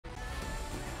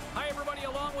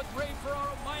with Ray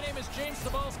Ferraro. My name is James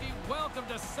Cebulski. Welcome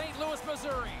to St. Louis,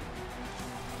 Missouri.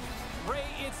 Ray,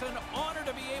 it's an honor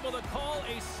to be able to call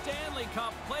a Stanley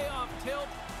Cup playoff tilt.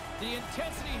 The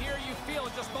intensity here you feel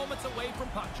just moments away from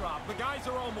puck drop. The guys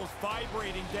are almost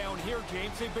vibrating down here,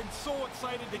 James. They've been so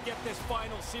excited to get this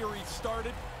final series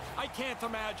started. I can't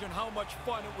imagine how much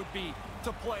fun it would be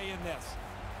to play in this.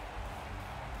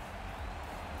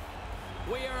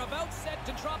 We are about set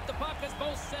to drop the puck as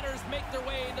both centers make their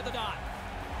way into the dot.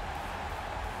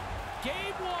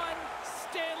 Game 1,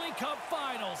 Stanley Cup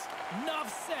Finals. Enough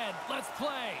said. Let's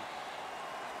play.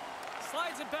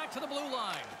 Slides it back to the blue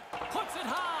line. Puts it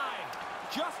high.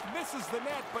 Just misses the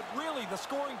net, but really the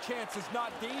scoring chance is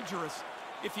not dangerous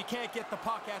if you can't get the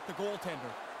puck at the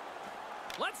goaltender.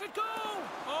 Lets it go.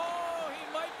 Oh,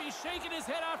 he might be shaking his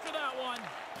head after that one.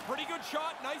 Pretty good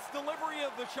shot. Nice delivery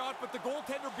of the shot, but the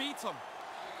goaltender beats him.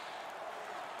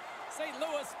 St.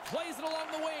 Louis plays it along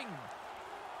the wing.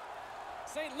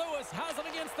 St. Louis has it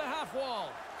against the half wall.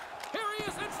 Here he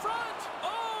is in front.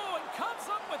 Oh, and comes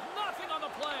up with nothing on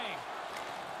the play.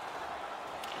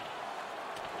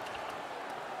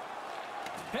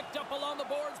 Picked up along the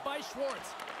boards by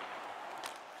Schwartz.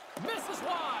 Misses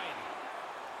wide.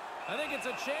 I think it's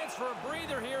a chance for a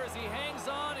breather here as he hangs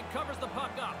on and covers the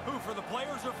puck up. Who, for the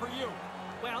players or for you?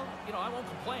 Well, you know, I won't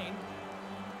complain.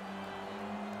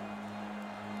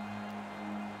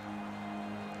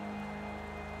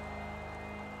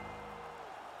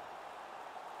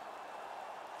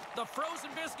 The frozen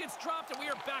biscuits dropped, and we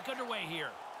are back underway here.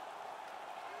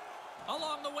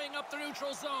 Along the wing, up the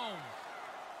neutral zone.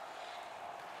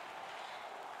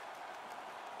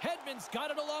 Hedman's got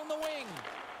it along the wing.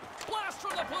 Blast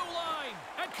from the blue line,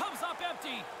 and comes up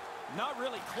empty. Not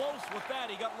really close with that.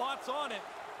 He got lots on it,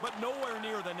 but nowhere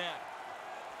near the net.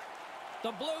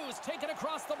 The Blues take it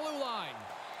across the blue line.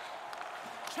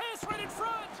 Chance right in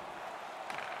front.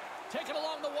 Taken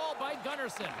along the wall by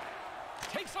Gunnarsson.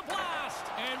 Takes a blast,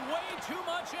 and way too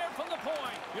much air from the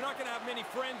point. You're not going to have many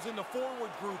friends in the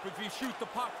forward group if you shoot the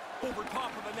puck over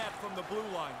top of the net from the blue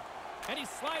line. And he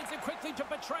slides it quickly to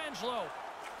Pietrangelo.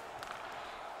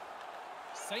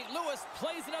 St. Louis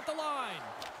plays it at the line.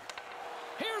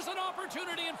 Here's an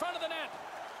opportunity in front of the net.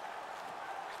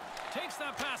 Takes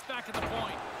that pass back at the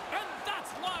point. And that's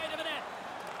wide of the net.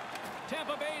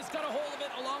 Tampa Bay's got a hold of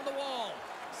it along the wall.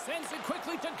 Sends it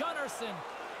quickly to Gunnarsson.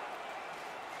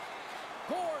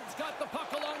 Gord's got the puck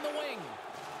along the wing.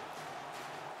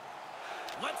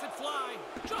 Lets it fly.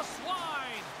 Just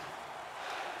wide.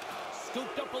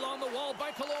 Scooped up along the wall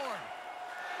by Killorn.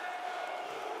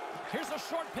 Here's a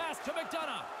short pass to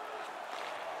McDonough.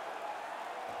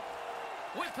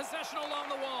 With possession along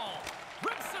the wall.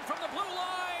 Rips it from the blue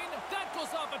line. That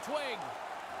goes off a twig.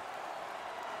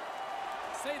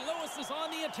 St. Louis is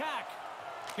on the attack.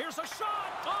 Here's a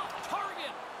shot off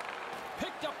target.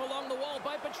 Picked up along the wall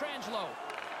by Pietrangelo.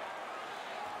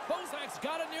 Bozak's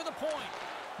got it near the point.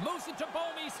 Moves it to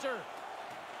Bouwmeester.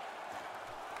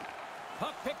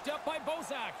 Puck picked up by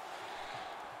Bozak.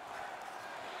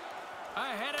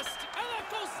 Ahead of... and that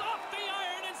goes off the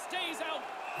iron and stays out.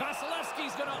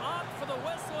 Vasilevsky's going to opt for the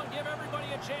whistle and give everybody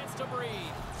a chance to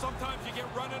breathe. Sometimes you get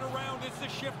running around as the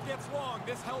shift gets long.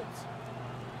 This helps.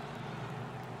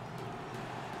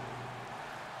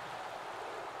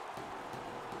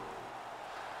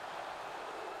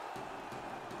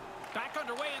 Back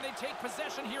underway, and they take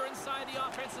possession here inside the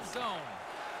offensive zone.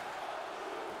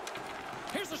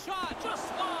 Here's a shot,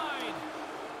 just wide.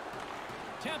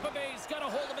 Tampa Bay's got a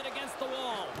hold of it against the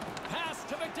wall. Pass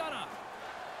to McDonough.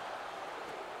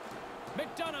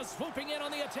 McDonough swooping in on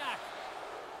the attack.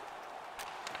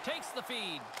 Takes the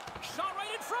feed. Shot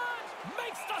right in front.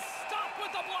 Makes the stop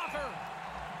with the blocker.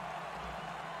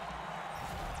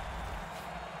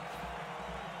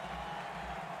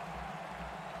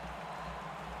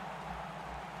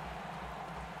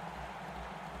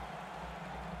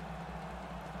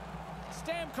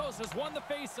 Stamkos has won the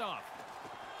faceoff.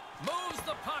 Moves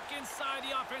the puck inside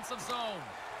the offensive zone.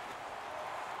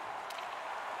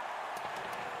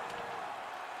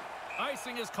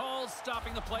 Icing is called,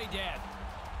 stopping the play dead.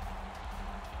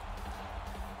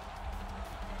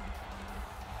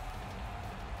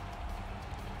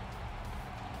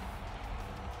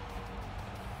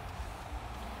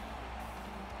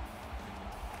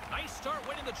 Nice start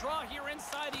winning the draw here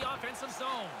inside the offensive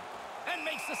zone. And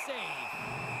makes the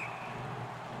save.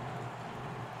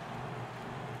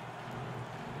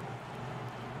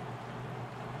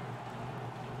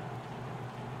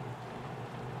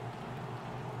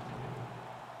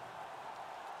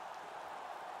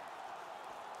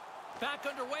 Back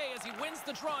underway as he wins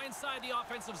the draw inside the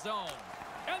offensive zone.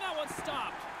 And that one's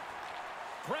stopped.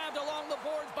 Grabbed along the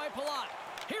boards by Palat.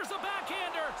 Here's a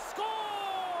backhander.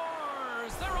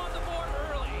 Scores! They're on the board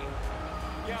early.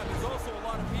 Yeah, there's also a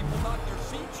lot of people not in their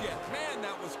seats yet. Man,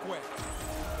 that was quick.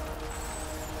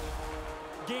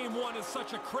 Game one is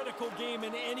such a critical game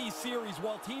in any series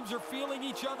while teams are feeling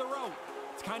each other out.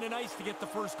 It's kind of nice to get the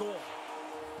first goal.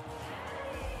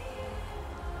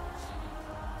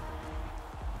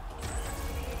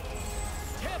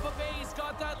 Tampa Bay's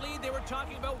got that lead. They were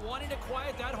talking about wanting to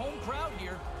quiet that home crowd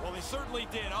here. Well, they certainly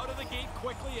did. Out of the gate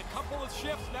quickly, a couple of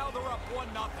shifts, now they're up 1-0.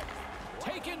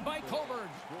 Taken by Coburn.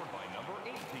 Scored by number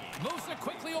 18. Moves it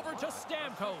quickly over to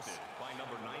Stamkos. By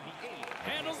number 98.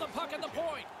 Handles the puck at the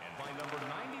point. And by number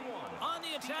 91. On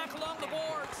the attack along the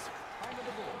boards. Time of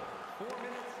the board. 4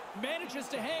 minutes. Manages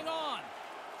to hang on.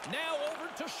 Now over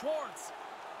to Schwartz.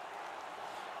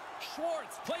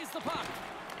 Schwartz plays the puck.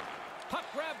 Puck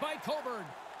grab by Coburn.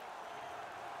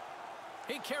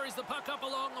 He carries the puck up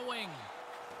along the wing.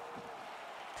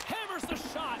 Hammers the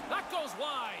shot. That goes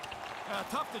wide.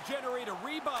 Tough to generate a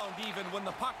rebound even when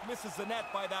the puck misses the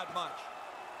net by that much.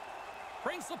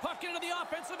 Brings the puck into the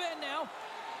offensive end now.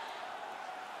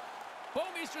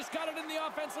 Bomeister's got it in the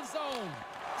offensive zone.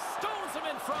 Stones him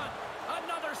in front.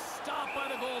 Another stop by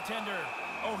the goaltender.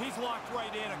 Oh, he's locked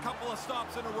right in. A couple of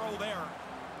stops in a row there.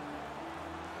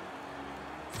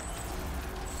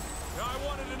 I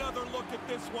wanted another look at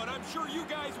this one. I'm sure you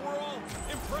guys were all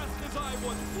impressed as I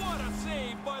was. What a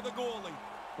save by the goalie.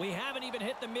 We haven't even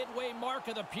hit the midway mark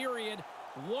of the period.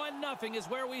 1-0 is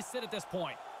where we sit at this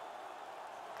point.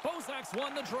 Bozak's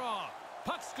won the draw.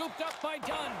 Puck scooped up by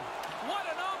Dunn. What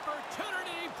an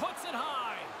opportunity. He puts it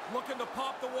high. Looking to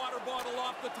pop the water bottle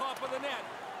off the top of the net.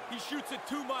 He shoots it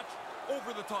too much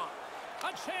over the top.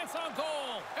 A chance on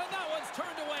goal. And that one's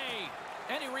turned away.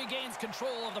 And he regains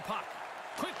control of the puck.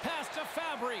 Quick pass to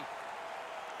Fabry.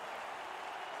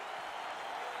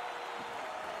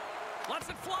 Lets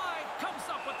it fly. Comes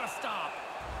up with the stop.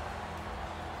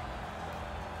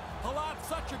 Palat's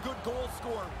such a good goal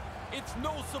scorer. It's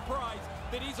no surprise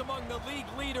that he's among the league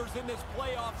leaders in this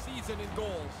playoff season in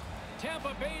goals.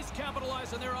 Tampa Bay's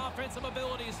capitalized on their offensive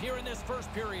abilities here in this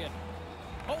first period.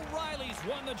 O'Reilly's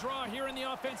won the draw here in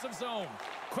the offensive zone.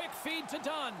 Quick feed to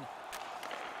Dunn.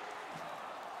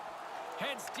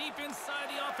 Heads deep inside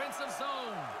the offensive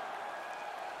zone.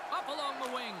 Up along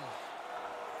the wing.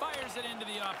 Fires it into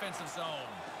the offensive zone.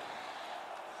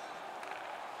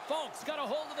 Falk's got a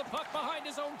hold of the puck behind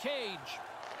his own cage.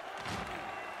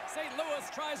 St. Louis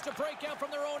tries to break out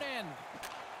from their own end.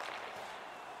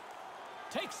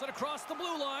 Takes it across the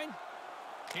blue line.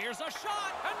 Here's a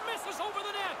shot and misses over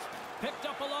the net. Picked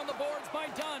up along the boards by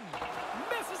Dunn.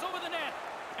 Misses over the net.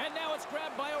 And now it's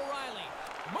grabbed by O'Reilly.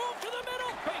 Move to the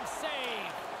middle. Big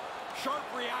save. Sharp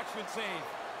reaction save.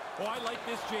 Oh, I like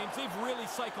this, James. They've really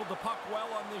cycled the puck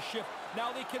well on this shift.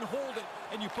 Now they can hold it,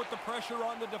 and you put the pressure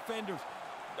on the defenders.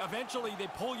 Eventually, they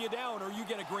pull you down, or you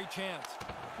get a great chance.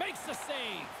 Makes the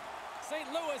save. St.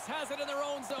 Louis has it in their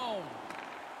own zone.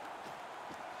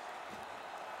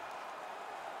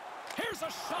 Here's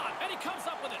a shot, and he comes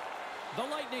up with it. The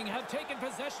Lightning have taken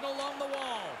possession along the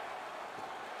wall.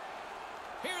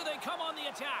 Here they come on the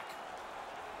attack.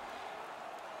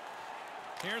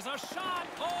 Here's a shot.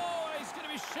 Oh, he's going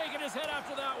to be shaking his head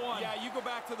after that one. Yeah, you go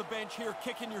back to the bench here,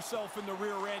 kicking yourself in the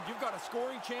rear end. You've got a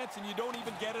scoring chance, and you don't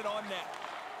even get it on net.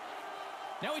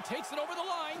 Now he takes it over the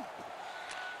line.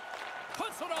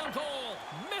 Puts it on goal.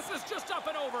 Misses just up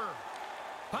and over.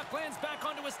 Puck lands back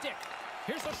onto his stick.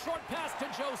 Here's a short pass to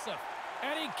Joseph.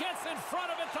 And he gets in front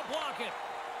of it to block it.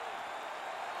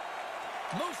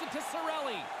 Moves it to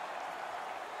Cirelli.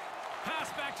 Pass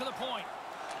back to the point.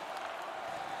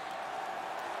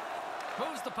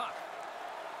 Moves the puck.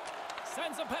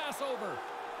 Sends a pass over.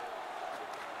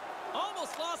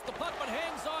 Almost lost the puck, but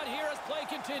hangs on here as play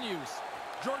continues.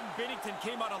 Jordan Binnington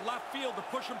came out of left field to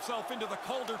push himself into the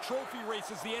Calder Trophy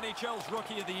race as the NHL's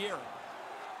Rookie of the Year.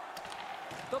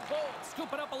 The Bolts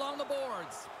scoop it up along the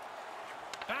boards.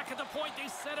 Back at the point, they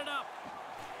set it up.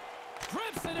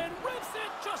 Grips it and rips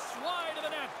it just wide of the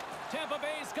net. Tampa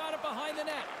Bay's got it behind the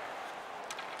net.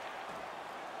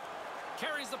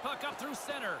 Carries the puck up through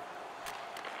center.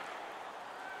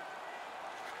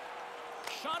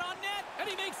 Shot on net, and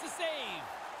he makes the save.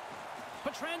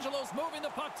 Petrangelo's moving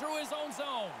the puck through his own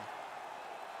zone.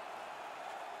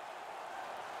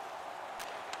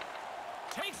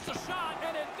 Takes the shot,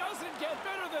 and it doesn't get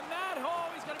better than that. Oh,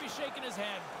 he's going to be shaking his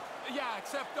head. Yeah,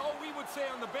 except all we would say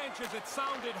on the bench is it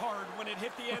sounded hard when it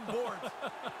hit the end boards.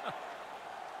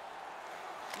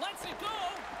 Lets it go.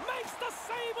 Makes the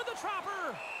save with the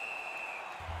trapper.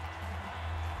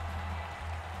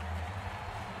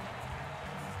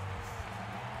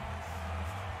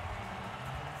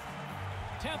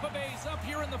 Tampa Bay's up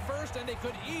here in the first, and they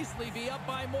could easily be up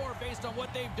by more based on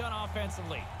what they've done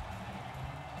offensively.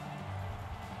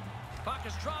 Puck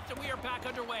is dropped, and we are back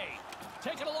underway.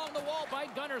 Taken along the wall by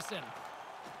Gunnarsson.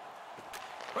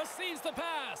 Receives the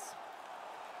pass.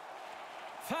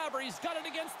 Fabry's got it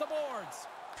against the boards.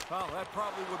 Well, that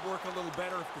probably would work a little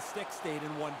better if the stick stayed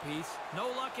in one piece. No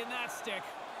luck in that stick.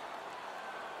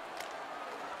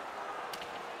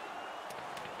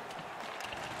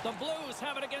 The Blues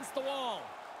have it against the wall.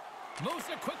 Moves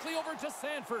it quickly over to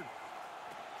Sanford.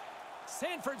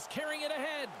 Sanford's carrying it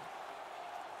ahead.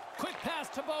 Quick pass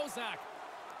to Bozak.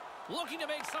 Looking to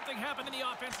make something happen in the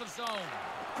offensive zone.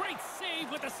 Great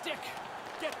save with the stick.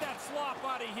 Get that slop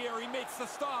out of here. He makes the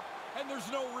stop, and there's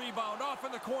no rebound. Off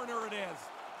in the corner it is.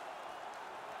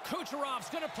 Kucherov's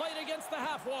going to play it against the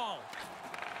half wall.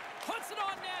 Puts it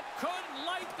on net. Couldn't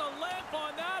light the lamp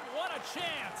on that. What a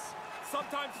chance.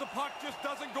 Sometimes the puck just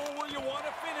doesn't go where you want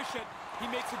to finish it. He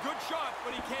makes a good shot,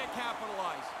 but he can't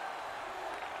capitalize.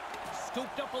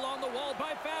 Scooped up along the wall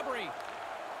by Fabry.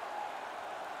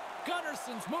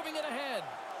 Gunnarsson's moving it ahead.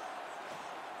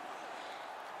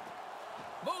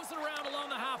 Moves it around along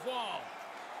the half wall.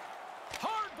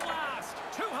 Hard blast.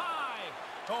 Too high.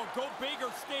 Oh, go big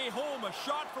or stay home. A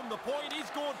shot from the point. He's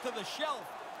going to the shelf.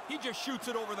 He just shoots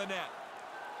it over the net.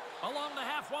 Along the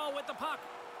half wall with the puck.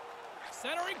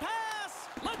 Centering pass.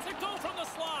 Lets it go from the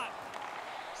slot.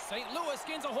 St. Louis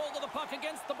gains a hold of the puck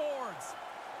against the boards.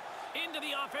 Into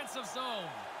the offensive zone.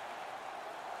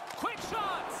 Quick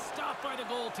shot. Stopped by the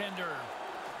goaltender.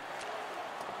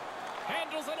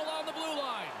 Handles it along the blue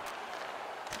line.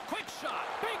 Quick shot.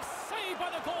 Big save by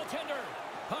the goaltender.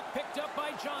 Puck picked up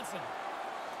by Johnson.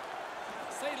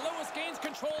 St. Louis gains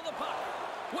control of the puck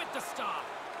with the stop.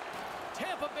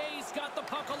 Tampa Bay's got the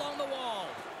puck along the wall.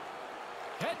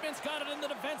 Hedman's got it in the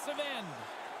defensive end.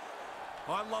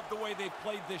 I love the way they've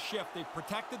played this shift. They've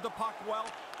protected the puck well,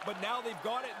 but now they've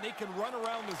got it and they can run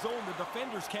around the zone. The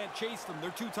defenders can't chase them.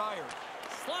 They're too tired.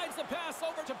 Slides the pass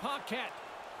over to Paquette.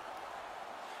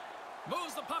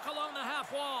 Moves the puck along the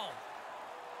half wall.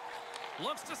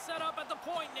 Looks to set up at the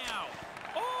point now.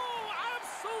 Oh,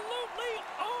 absolutely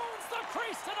owns the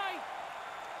crease tonight.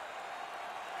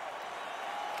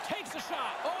 Takes a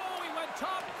shot. Oh, he went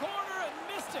top corner and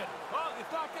missed it. Well,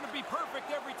 it's not going to be perfect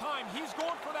every time. He's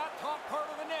going for that top part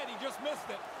of the net. He just missed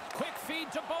it. Quick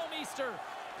feed to Bouwmeester.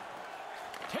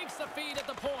 Takes the feed at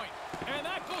the point. And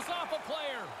that goes off a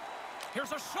player.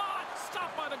 Here's a shot.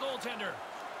 Stopped by the goaltender.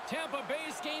 Tampa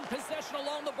Bay's gained possession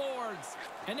along the boards.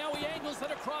 And now he angles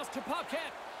it across to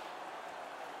Paquette.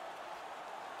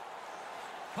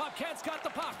 Paquette's got the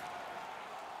puck.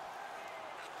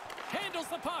 Handles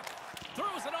the puck.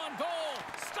 Throws it on goal.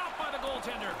 Stopped by the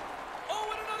goaltender.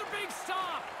 Oh, and another big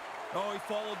stop. Oh, he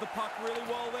followed the puck really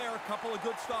well there. A couple of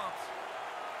good stops.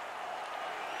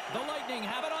 The Lightning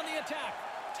have it on the attack.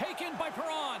 Taken by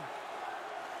Perron.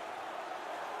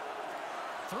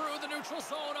 Through the neutral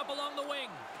zone up along the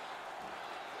wing.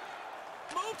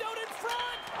 Moved out in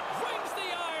front. Wings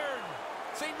the iron.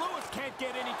 St. Louis can't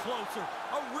get any closer.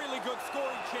 A really good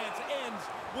scoring chance ends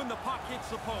when the puck hits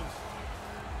the post.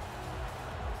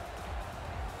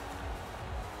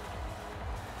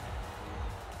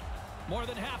 More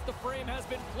than half the frame has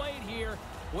been played here.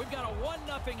 We've got a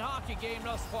 1-0 hockey game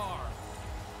thus far.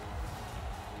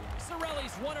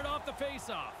 Cirelli's won it off the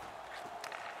faceoff.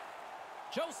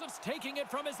 Joseph's taking it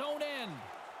from his own end.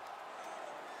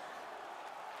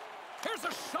 Here's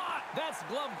a shot. That's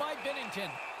gloved by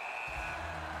Binnington.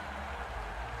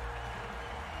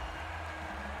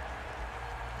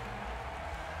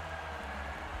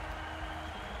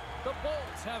 The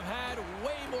Bolts have had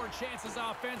way more chances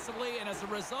offensively, and as a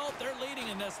result, they're leading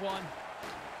in this one.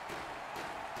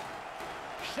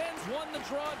 Schen's won the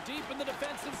draw deep in the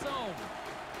defensive zone.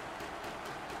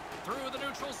 Through the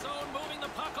neutral zone, moving the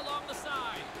puck along the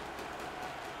side.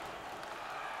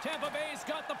 Tampa Bay's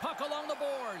got the puck along the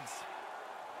boards.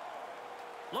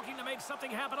 Looking to make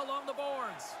something happen along the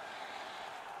boards.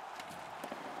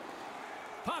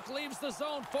 Puck leaves the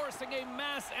zone, forcing a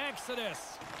mass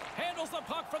exodus. Handles the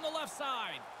puck from the left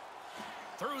side.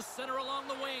 Through center along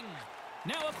the wing.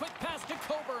 Now a quick pass to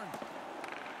Coburn.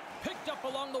 Picked up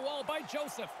along the wall by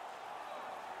Joseph.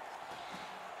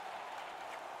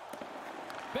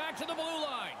 Back to the blue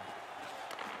line.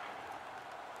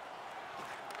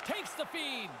 Takes the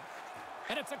feed.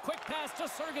 And it's a quick pass to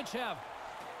Sergachev.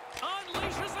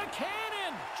 Unleashes a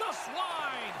cannon. Just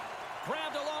wide.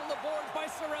 Grabbed along the boards by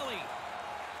Cirelli.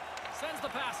 Sends the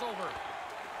pass over.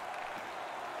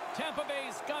 Tampa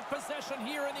Bay's got possession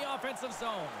here in the offensive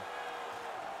zone.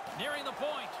 Nearing the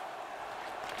point.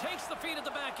 Takes the feed at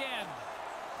the back end.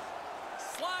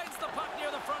 Slides the puck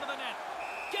near the front of the net.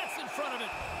 front of it.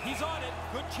 He's on it.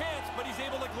 Good chance, but he's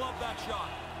able to glove that shot.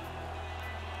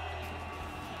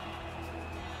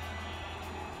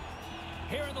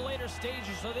 Here in the later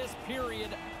stages of this period,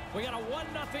 we got a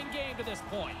 1-0 game to this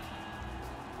point.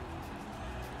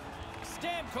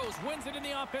 Stamkos wins it in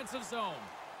the offensive zone.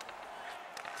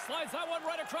 Slides that one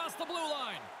right across the blue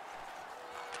line.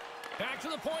 Back to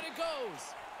the point it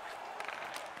goes.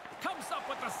 Comes up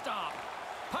with the stop.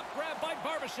 Puck grab by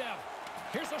Barbashev.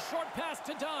 Here's a short pass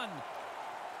to Dunn.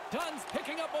 Dunn's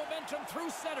picking up momentum through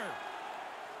center.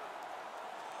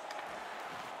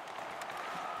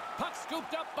 Puck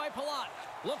scooped up by Palat.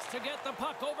 Looks to get the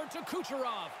puck over to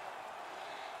Kucherov.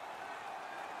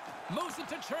 Moves it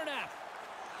to Chernak.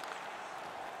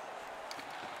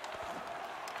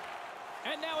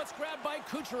 And now it's grabbed by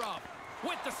Kucherov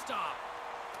with the stop.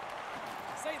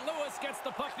 St. Louis gets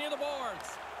the puck near the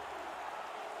boards.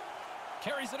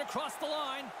 Carries it across the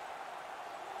line.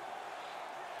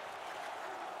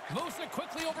 Moves it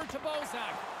quickly over to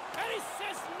Bozak. And he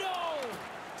says no!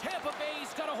 Tampa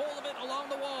Bay's got a hold of it along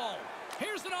the wall.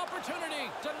 Here's an opportunity.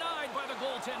 Denied by the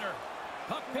goaltender.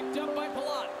 Puck picked up by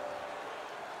Palat.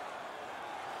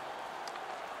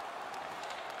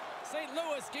 St.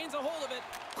 Louis gains a hold of it.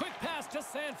 Quick pass to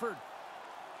Sanford.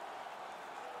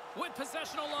 With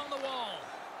possession along the wall.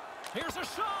 Here's a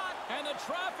shot, and the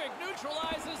traffic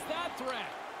neutralizes that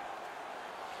threat.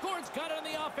 Gord's got it on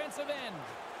the offensive end.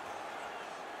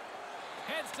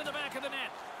 Heads to the back of the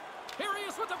net. Here he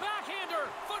is with the backhander.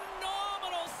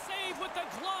 Phenomenal save with the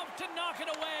glove to knock it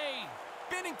away.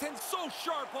 Binnington's so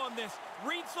sharp on this.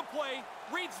 Reads the play,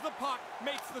 reads the puck,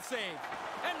 makes the save.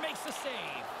 And makes the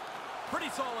save. Pretty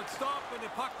solid stop, and the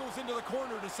puck goes into the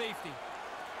corner to safety.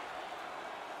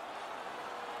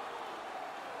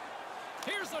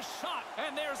 Here's a shot,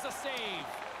 and there's the save.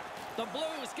 The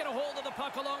Blues get a hold of the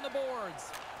puck along the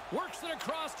boards. Works it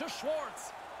across to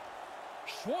Schwartz.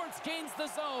 Schwartz gains the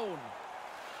zone.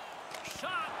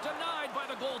 Shot denied by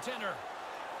the goaltender.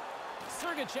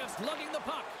 Sergachev's lugging the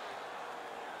puck.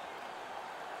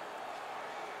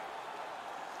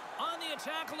 On the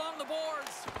attack along the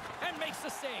boards, and makes the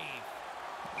save.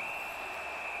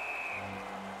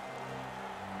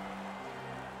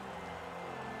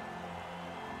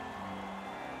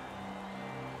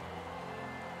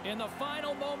 In the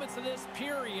final moments of this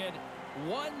period,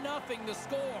 1-0 the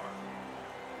score.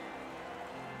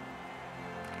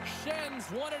 Shen's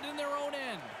won it in their own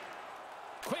end.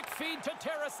 Quick feed to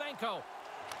Tarasenko.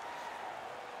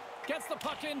 Gets the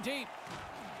puck in deep.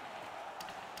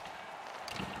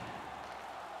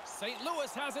 St.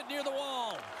 Louis has it near the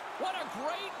wall. What a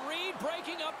great read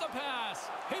breaking up the pass.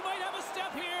 He might have a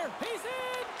step here. He's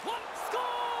in. What?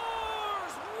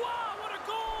 Scores! Wow, what a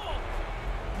goal!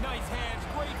 Nice hands,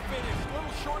 great finish.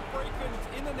 Little short break and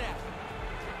it's in the net.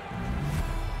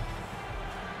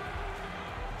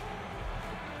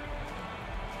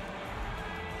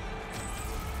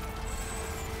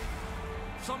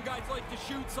 Some guys like to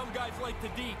shoot, some guys like to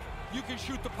deke. You can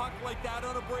shoot the puck like that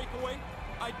on a breakaway.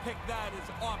 I'd pick that as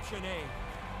option A.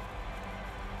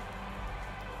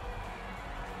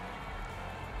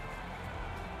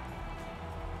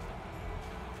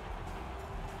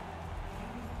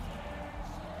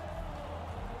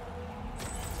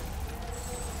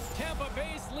 Tampa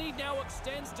Bay's lead now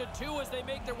extends to 2 as they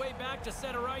make their way back to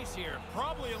center ice here.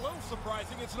 Probably a little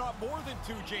surprising it's not more than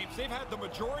 2, James. They've had the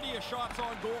majority of shots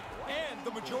on goal and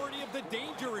the majority of the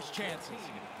dangerous chances.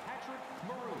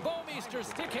 Bouwmeester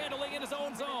stick handling in his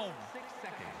own zone. 6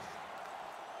 seconds.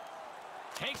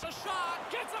 Takes a shot,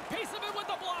 gets a piece of it with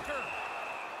the blocker.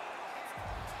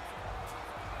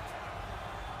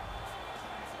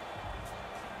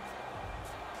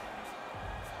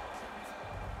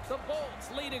 The Bolts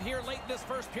lead it here late in this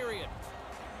first period.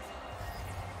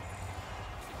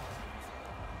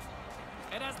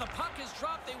 And as the puck is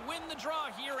dropped, they win the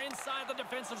draw here inside the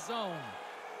defensive zone.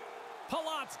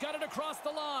 Palat's got it across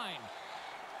the line.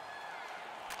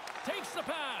 Takes the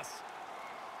pass.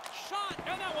 Shot,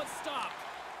 and that one's stopped.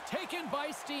 Taken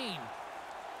by Steen.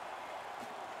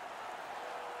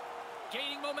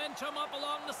 Gaining momentum up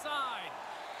along the side.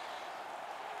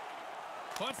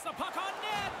 Puts the puck on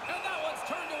net, and that one's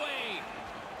turned away.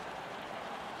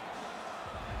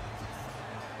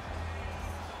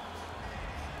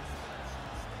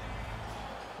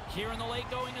 Here in the late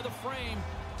going of the frame,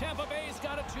 Tampa Bay's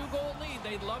got a 2-goal lead.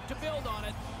 They'd love to build on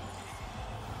it.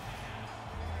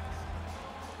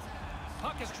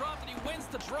 Puck is dropped, and he wins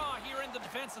the draw here in the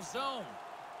defensive zone.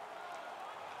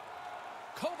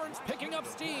 Coburn's picking up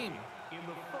steam. In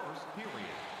the first period.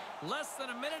 Less than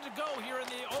a minute to go here in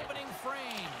the opening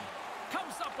frame.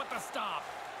 Comes up with the stop.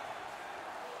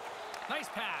 Nice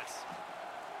pass.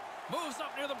 Moves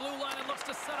up near the blue line and looks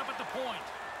to set up at the point.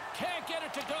 Can't get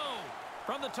it to go.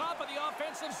 From the top of the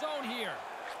offensive zone here.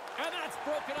 And that's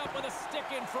broken up with a stick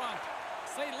in front.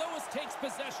 St. Louis takes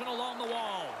possession along the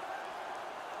wall.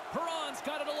 Perron's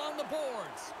got it along the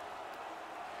boards.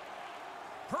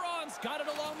 Perron's got it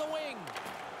along the wing.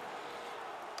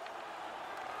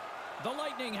 The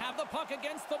Lightning have the puck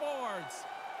against the boards.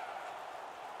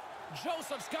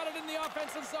 Joseph's got it in the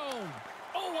offensive zone.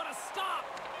 Oh, what a stop!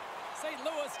 St.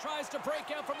 Louis tries to break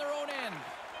out from their own end.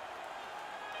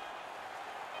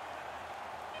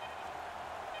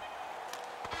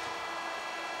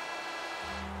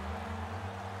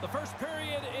 The first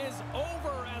period is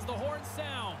over as the horn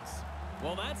sounds.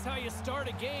 Well, that's how you start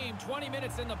a game. 20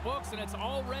 minutes in the books, and it's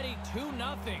already 2-0.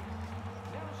 Now's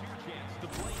your chance to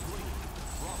play green.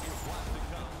 Drop your plastic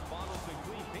cups, bottles, and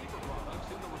clean paper products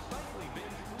in the recycling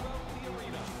bins throughout the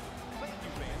arena. Thank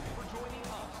you, fans, for joining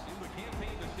us in the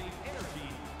campaign to save energy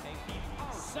and keep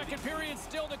our... Second period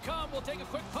still to come. We'll take a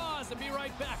quick pause and be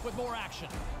right back with more action.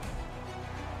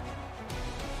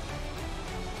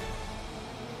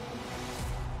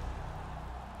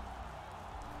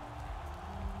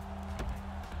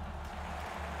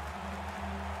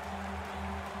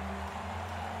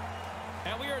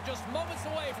 And we are just moments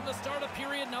away from the start of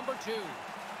period number 2.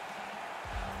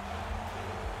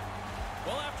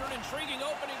 Well, after an intriguing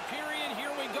opening period,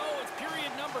 here we go. It's period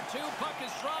number 2. Puck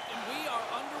is dropped, and we are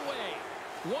underway.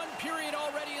 One period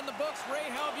already in the books. Ray,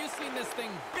 how have you seen this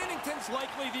thing? Binnington's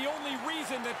likely the only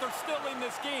reason that they're still in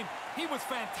this game. He was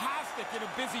fantastic in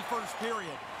a busy first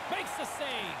period. Makes the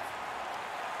save.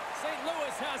 St.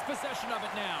 Louis has possession of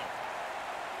it now.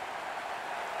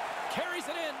 Carries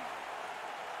it in.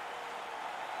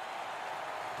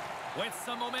 With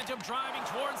some momentum driving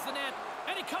towards the net.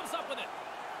 And he comes up with it.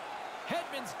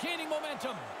 Hedman's gaining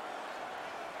momentum.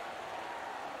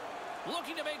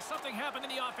 Looking to make something happen in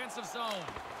the offensive zone.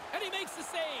 And he makes the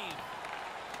save.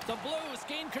 The Blues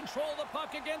gain control of the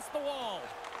puck against the wall.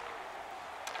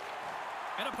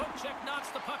 And a poke check knocks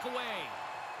the puck away.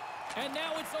 And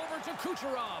now it's over to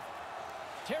Kucherov.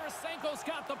 Tarasenko's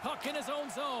got the puck in his own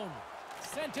zone.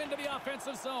 Sent into the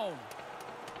offensive zone.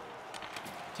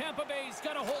 Tampa Bay's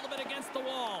got a hold of it against the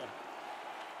wall.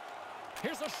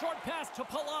 Here's a short pass to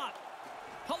Palat.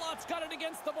 Palat's got it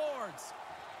against the boards.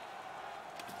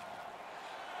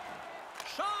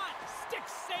 Shot! Stick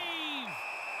save!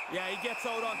 Yeah, he gets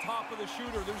out on top of the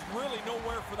shooter. There's really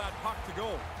nowhere for that puck to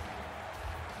go.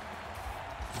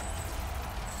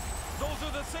 Those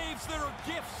are the saves that are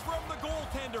gifts from the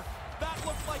goaltender. That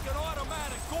looked like an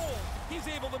automatic goal. He's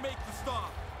able to make the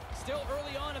stop. Still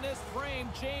early on in this frame,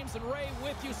 James and Ray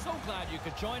with you. So glad you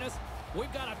could join us.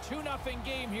 We've got a 2-0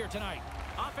 game here tonight.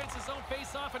 Offense's own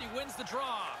face-off, and he wins the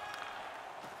draw.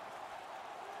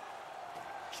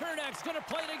 Chernak's going to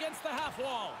play it against the half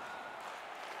wall.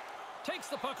 Takes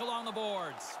the puck along the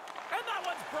boards. And that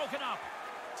one's broken up.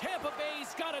 Tampa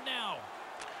Bay's got it now.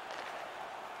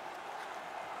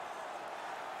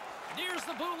 Nears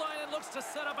the blue line and looks to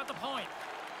set up at the point.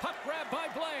 Puck grab by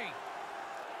Blais.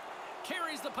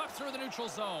 Carries the puck through the neutral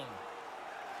zone.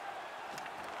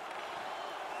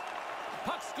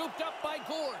 Puck scooped up by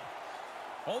Gourde.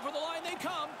 Over the line they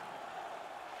come.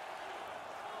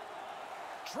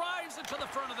 Drives it to the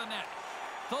front of the net.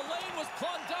 The lane was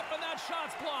plugged up and that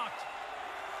shot's blocked.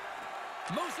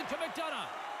 Moves it to McDonough.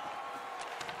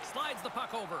 Slides the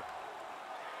puck over.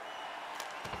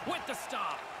 With the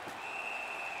stop.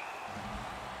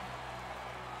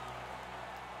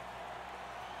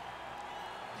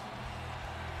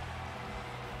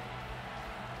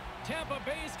 Tampa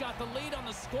Bay's got the lead on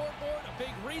the scoreboard. A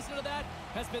big reason of that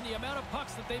has been the amount of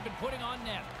pucks that they've been putting on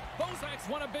net. Bozak's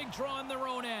won a big draw on their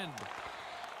own end.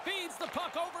 Feeds the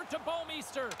puck over to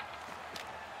Bouwmeester.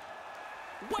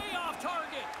 Way off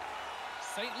target.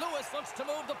 St. Louis looks to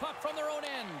move the puck from their own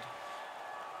end.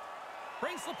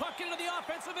 Brings the puck into the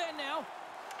offensive end now.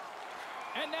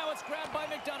 And now it's grabbed by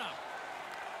McDonough.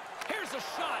 Here's a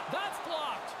shot. That's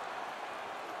blocked.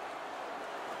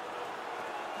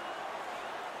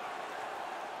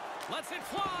 Lets it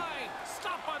fly.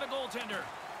 Stopped by the goaltender.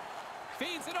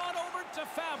 Feeds it on over to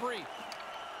Fabry.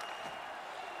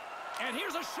 And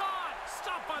here's a shot.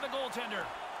 Stopped by the goaltender.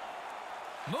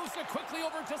 Moves it quickly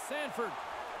over to Sanford.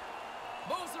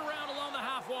 Moves it around along the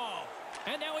half wall.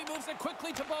 And now he moves it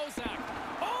quickly to Bozak.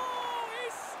 Oh,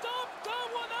 he stopped that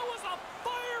one. That was a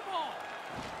fireball.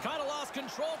 Kind of lost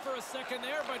control for a second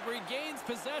there, but regains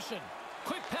possession.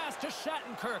 Quick pass to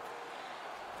Shattenkirk.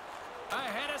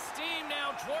 Ahead of steam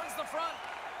now towards the front.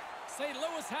 St.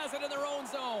 Louis has it in their own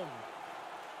zone.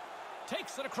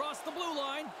 Takes it across the blue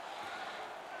line.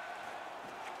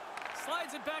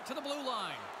 Slides it back to the blue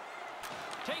line.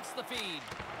 Takes the feed.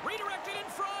 Redirected in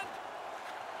front.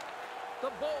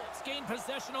 The Bolts gain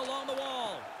possession along the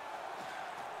wall.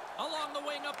 Along the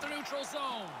wing up the neutral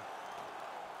zone.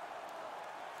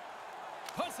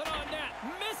 Puts it on net.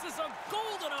 Misses a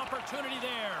golden opportunity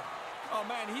there. Oh,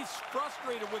 man, he's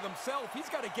frustrated with himself. He's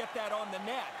got to get that on the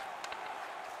net.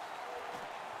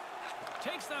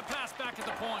 Takes that pass back at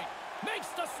the point. Makes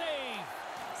the save.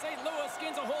 St. Louis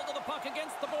gains a hold of the puck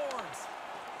against the boards.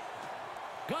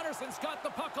 Gunnarson's got the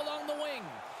puck along the wing.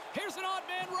 Here's an odd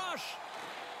man rush.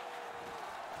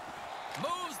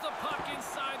 Moves the puck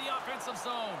inside the offensive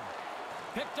zone.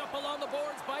 Picked up along the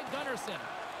boards by Gunnarsson.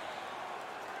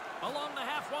 Along the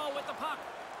half wall with the puck.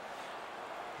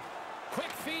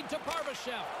 Quick feed to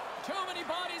Barbashev. Too many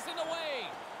bodies in the way.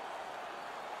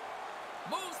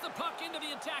 Moves the puck into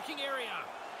the attacking area.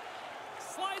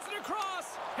 Slides it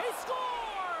across. He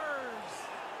scores!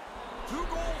 2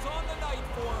 goals on the night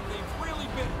for him. They've really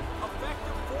been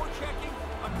effective forechecking,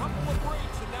 a couple of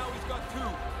breaks, and now he's got 2.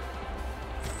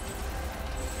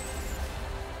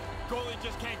 Goalie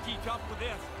just can't keep up with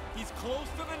this. He's close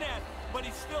to the net, but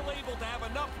he's still able to have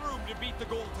enough room to beat the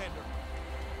goaltender.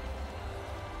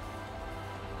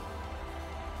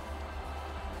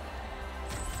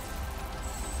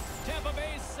 Tampa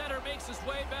Bay's center makes his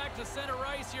way back to center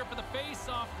ice here for the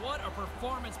face-off. What a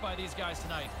performance by these guys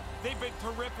tonight. They've been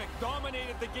terrific,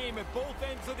 dominated the game at both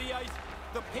ends of the ice.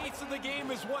 The pace of the game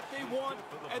is what they want,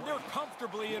 and they're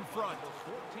comfortably in front.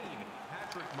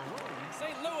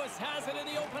 St. Louis has it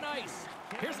in the open ice.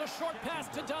 Here's a short pass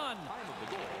to Dunn.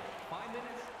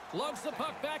 Lugs the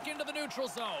puck back into the neutral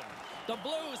zone. The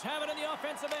Blues have it in the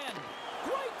offensive end.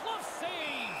 Great glove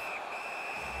save!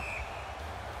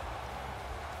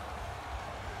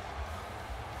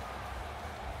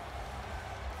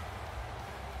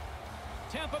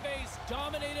 Tampa Bay's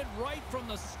dominated right from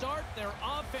the start. Their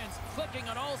offense clicking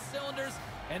on all cylinders,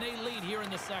 and they lead here in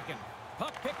the second.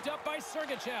 Puck picked up by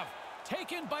Sergachev.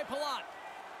 Taken by Palat.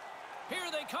 Here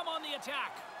they come on the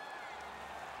attack.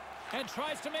 And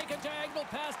tries to make a diagonal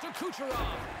pass to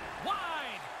Kucherov.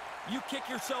 Wide! You kick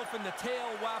yourself in the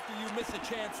tail after you miss a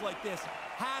chance like this.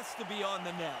 Has to be on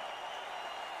the net.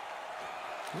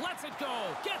 Lets it go.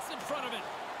 Gets in front of it.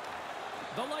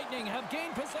 The Lightning have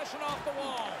gained possession off the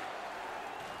wall.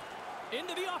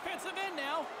 Into the offensive end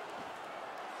now.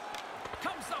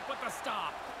 Comes up with the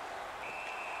stop.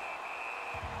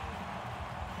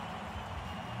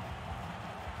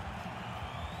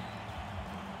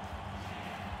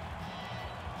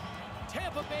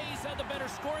 Tampa Bay's had the better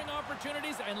scoring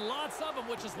opportunities and lots of them,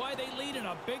 which is why they lead in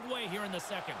a big way here in the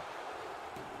second.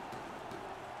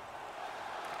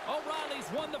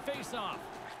 O'Reilly's won the faceoff.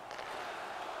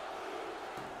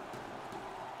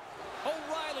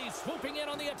 O'Reilly swooping in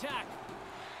on the attack.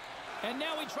 And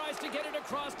now he tries to get it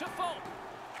across to Folk.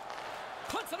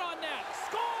 Puts it on net.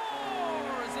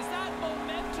 Scores! Is that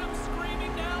momentum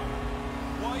screaming now?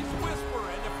 Wise whisper,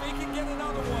 and if they can get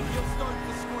another one, he'll start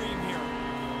to scream here.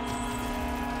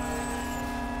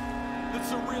 This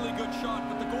is a really good shot,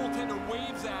 but the goaltender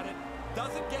waves at it,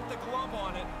 doesn't get the glove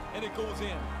on it, and it goes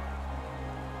in.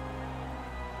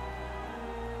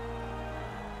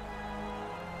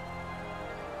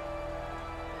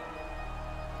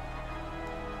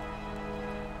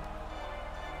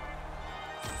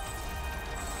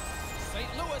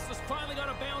 St. Louis has finally got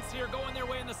a bounce here going their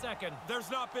way in the second. There's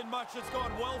not been much that's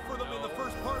gone well for them in the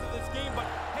first part of this game, but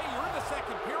hey, you're in the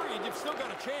second period. You've still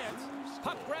got a chance.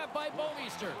 Puck grabbed by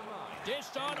Bouwmeester.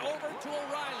 Dished on over to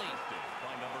O'Reilly.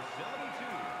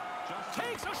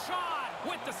 Takes a shot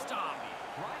with the stop.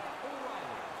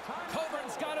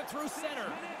 Coburn's got it through center.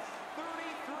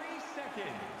 33 seconds.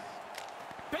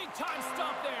 Big time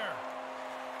stop there.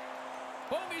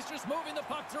 Bouwmeester's moving the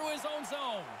puck through his own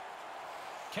zone.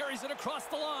 Carries it across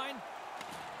the line.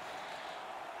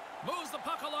 Moves the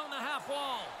puck along the half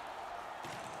wall.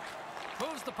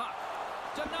 Moves the puck.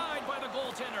 Denied by the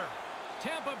goaltender.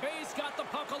 Tampa Bay's got the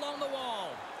puck along the wall.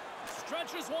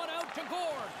 Stretches one out to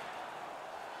Gord.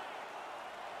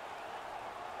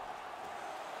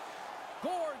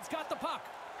 Gord's got the puck.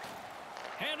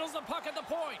 Handles the puck at the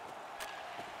point.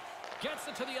 Gets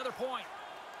it to the other point.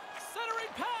 Centering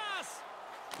pass.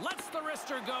 Lets the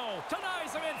wrister go.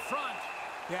 Denies him in front.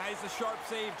 Yeah, he's a sharp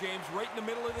save, James. Right in the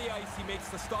middle of the ice, he makes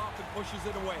the stop and pushes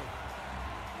it away.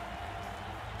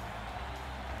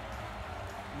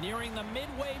 Nearing the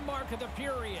midway mark of the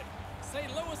period.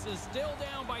 St. Louis is still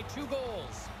down by 2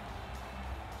 goals.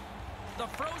 The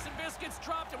frozen biscuits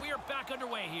dropped, and we are back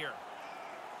underway here.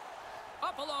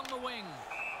 Up along the wing.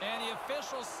 And the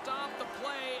officials stop the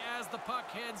play as the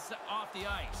puck heads off the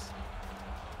ice.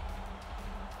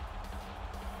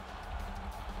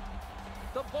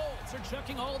 The The Bolts are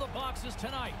checking all the boxes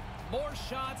tonight. More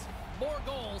shots, more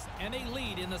goals, and they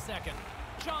lead in the second.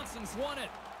 Johnson's won it.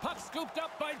 Puck scooped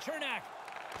up by Chernak.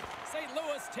 St.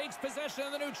 Louis takes possession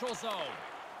of the neutral zone.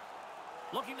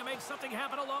 Looking to make something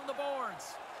happen along the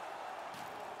boards.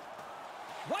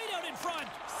 Right out in front.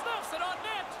 Snaps it on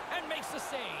net and makes the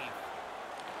save.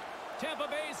 Tampa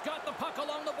Bay's got the puck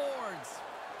along the boards.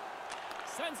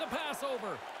 Sends a pass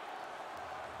over.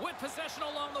 With possession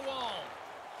along the wall.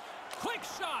 Quick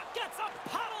shot. Gets a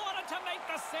paddle on it to make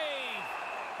the save.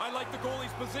 I like the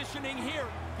goalie's positioning here.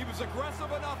 He was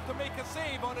aggressive enough to make a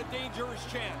save on a dangerous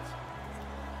chance.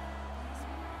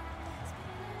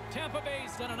 Tampa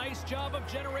Bay's done a nice job of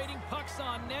generating pucks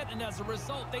on net, and as a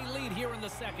result, they lead here in the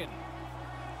second.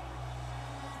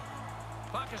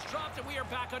 Puck is dropped, and we are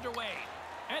back underway.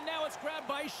 And now it's grabbed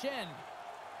by Shen.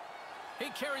 He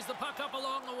carries the puck up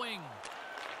along the wing.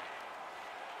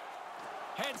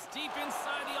 Heads deep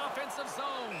inside the offensive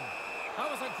zone. That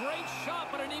was a great shot,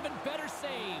 but an even better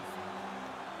save.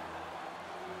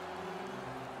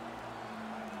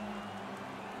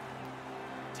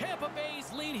 Tampa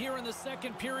Bay's lead here in the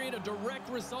second period, a direct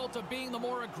result of being the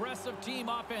more aggressive team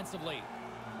offensively.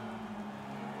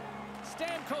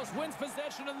 Stamkos wins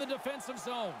possession in the defensive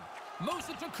zone. Moves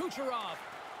it to Kucherov.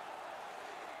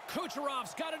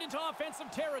 Kucherov's got it into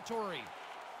offensive territory.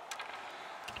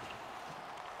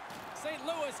 St.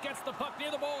 Louis gets the puck near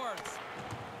the boards.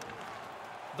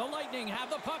 The Lightning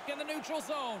have the puck in the neutral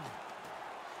zone.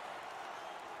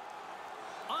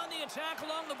 On the attack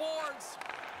along the boards.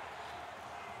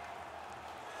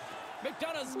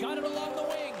 McDonough's got it along the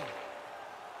wing.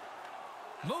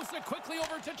 Moves it quickly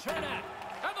over to Chernak.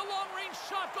 And the long-range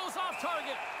shot goes off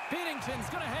target. Binnington's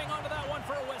going to hang on to that one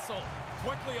for a whistle.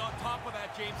 Quickly on top of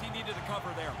that, James. He needed a cover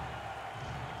there.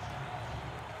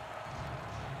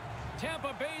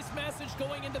 Tampa Bay's message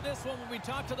going into this one when we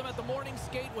talked to them at the morning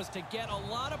skate was to get a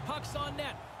lot of pucks on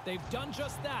net. They've done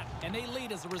just that, and they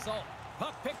lead as a result.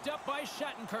 Puck picked up by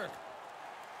Shattenkirk.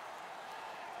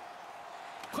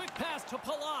 Quick pass to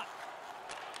Palat.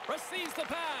 Receives the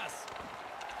pass.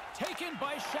 Taken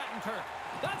by Shattenkirk.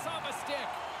 That's off a stick.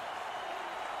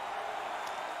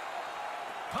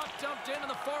 Puck dumped in, and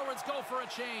the forwards go for a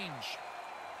change.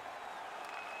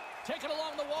 Taken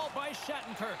along the wall by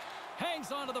Shattenkirk.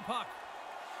 Hangs onto the puck.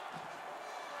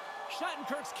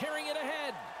 Shattenkirk's carrying it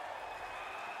ahead.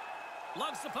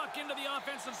 Lugs the puck into the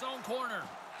offensive zone corner.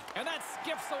 And that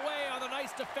skips away on a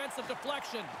nice defensive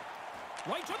deflection.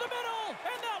 Right to the middle,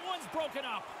 and that one's broken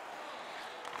up.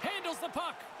 Handles the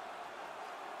puck.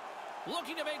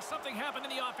 Looking to make something happen in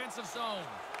the offensive zone.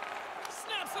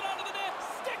 Snaps it onto the net.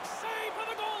 Stick save for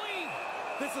the goalie.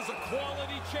 This is a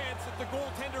quality chance that the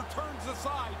goaltender turns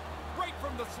aside right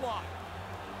from the slot.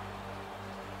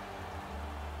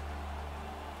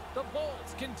 The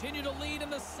Bolts continue to lead in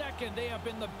the second. They have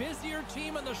been the busier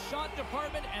team in the shot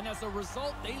department, and as a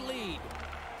result, they lead.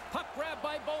 Puck grabbed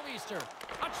by Bouwmeester.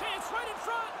 A chance right in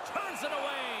front. Turns it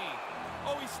away.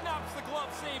 Oh, he snaps the glove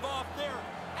save off there.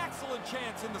 Excellent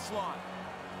chance in the slot.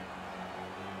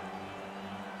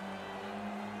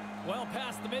 Well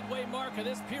past the midway mark of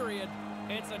this period,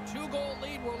 it's a 2-goal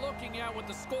lead we're looking at with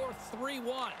the score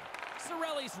 3-1.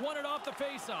 Cirelli's won it off the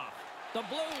faceoff. The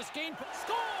Blues gain...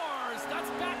 Scores! That's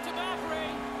back-to-back,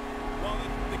 Ray. Well,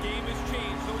 the game has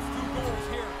changed. Those 2 goals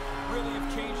here really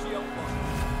have changed the outlook.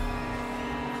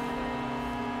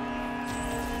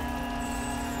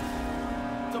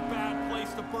 It's a bad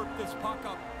place to burp this puck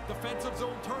up. Defensive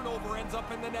zone turnover ends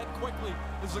up in the net quickly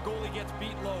as the goalie gets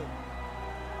beat low.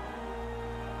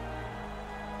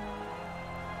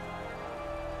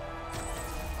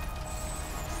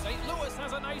 St. Louis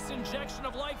has a nice injection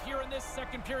of life here in this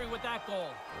second period with that goal.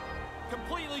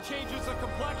 Completely changes the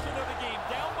complexion of the game.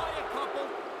 Down by a couple,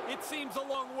 it seems a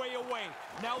long way away.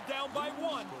 Now down by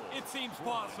 1, it seems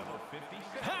possible.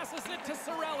 Passes it to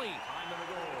Cirelli.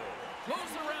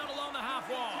 Moves around along the half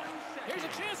wall. Here's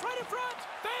a chance right in front.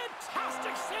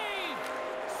 Fantastic save.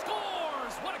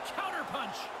 Scores. What a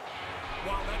counterpunch.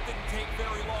 Wow, that didn't take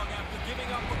very long. After giving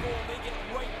up a goal, they get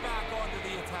right back onto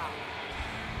the attack.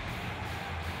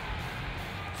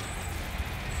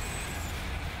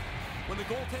 When the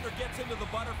goaltender gets into the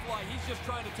butterfly, he's just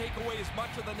trying to take away as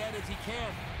much of the net as he can.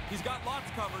 He's got lots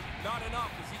covered, not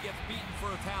enough as he gets beaten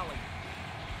for a tally.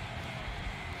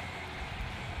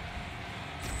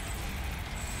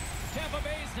 Tampa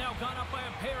Bay's now gone up by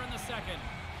a pair in the second.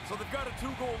 So they've got a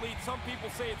 2-goal lead. Some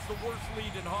people say it's the worst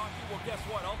lead in hockey. Well, guess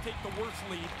what? I'll take the worst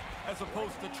lead as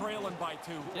opposed to trailing by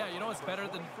 2. Yeah, you know what's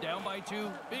better than down by 2?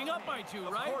 Being up by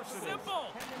 2, right? Of course it is.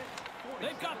 Simple.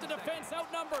 They've got the defense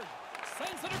outnumbered.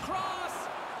 Sends it across,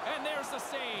 and there's the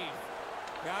save.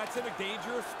 That's in a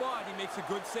dangerous spot. He makes a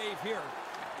good save here.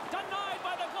 Denied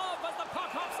by the glove as the puck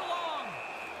hops along.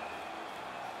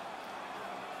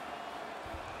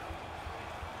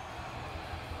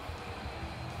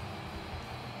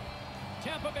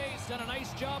 Tampa Bay's done a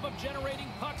nice job of generating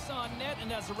pucks on net,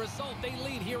 and as a result, they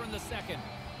lead here in the second.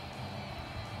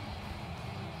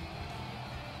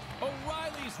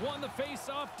 O'Reilly's won the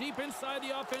face-off deep inside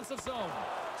the offensive zone.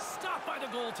 Stopped by the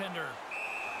goaltender.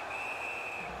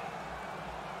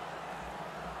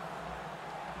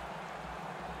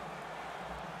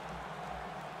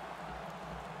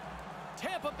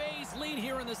 Tampa Bay's lead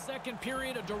here in the second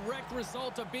period, a direct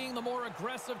result of being the more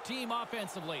aggressive team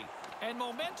offensively. And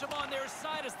momentum on their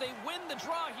side as they win the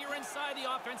draw here inside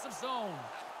the offensive zone.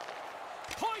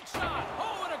 Point shot!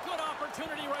 Oh, what a good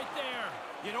opportunity right there.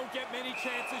 You don't get many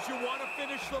chances. You want to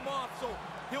finish them off, so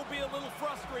he'll be a little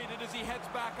frustrated as he heads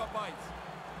back up ice.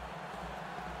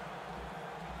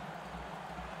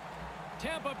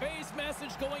 Tampa Bay's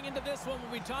message going into this one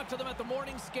when we talked to them at the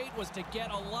morning skate was to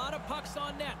get a lot of pucks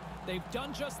on net. They've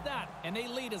done just that, and they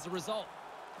lead as a result.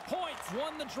 Points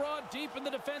won the draw deep in the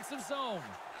defensive zone.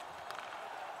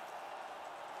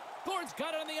 Gord's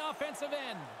got it on the offensive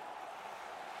end.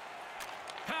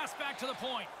 Pass back to the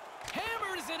point.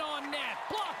 Hammers it on net.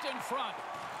 Blocked in front.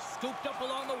 Scooped up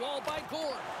along the wall by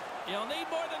Gord. He'll need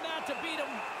more than that to beat him.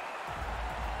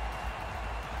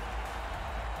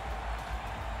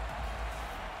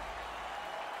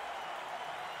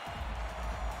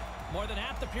 More than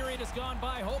half the period has gone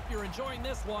by. Hope you're enjoying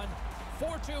this one.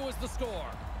 4-2 is the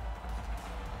score.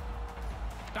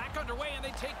 Back underway, and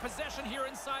they take possession here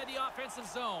inside the offensive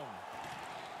zone.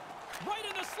 Right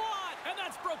in the slot, and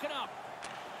that's broken up.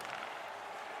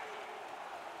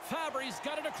 Fabry's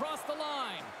got it across the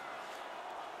line.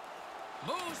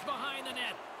 Moves behind the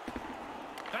net.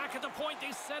 Back at the point,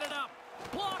 they set it up.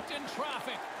 Blocked in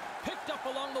traffic. Picked up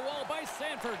along the wall by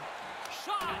Sanford.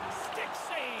 Shot, stick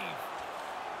save.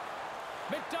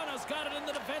 McDonough's got it in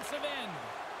the defensive end.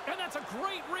 And that's a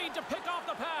great read to pick off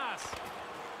the pass.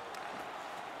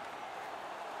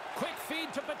 Quick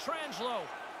feed to Pietrangelo.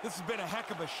 This has been a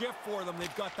heck of a shift for them.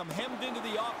 They've got them hemmed into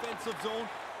the offensive zone.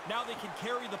 Now they can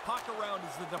carry the puck around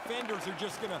as the defenders are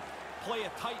just going to play a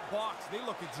tight box. They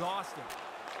look exhausted.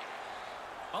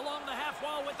 Along the half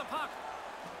wall with the puck.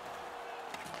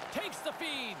 Takes the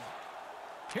feed.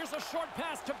 Here's a short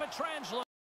pass to Pietrangelo.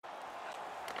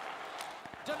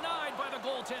 Denied by the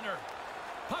goaltender.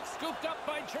 Puck scooped up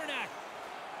by Chernak.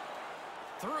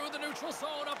 Through the neutral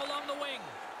zone up along the wing.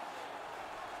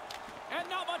 And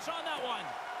not much on that one.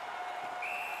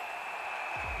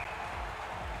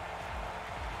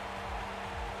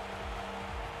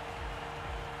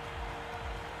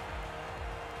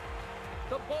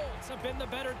 The Bolts have been the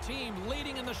better team,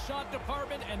 leading in the shot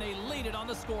department, and they lead it on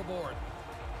the scoreboard.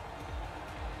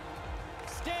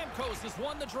 Stamkos has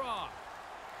won the draw.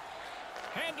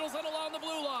 Handles it along the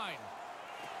blue line.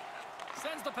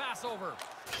 Sends the pass over.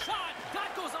 Shot!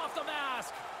 That goes off the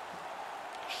mask.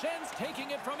 Schen's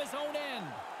taking it from his own end.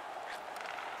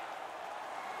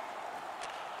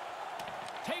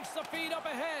 Takes the feed up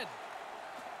ahead.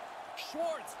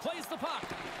 Schwartz plays the puck.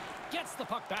 Gets the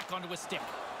puck back onto his stick.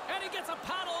 And he gets a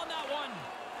paddle on that one.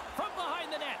 From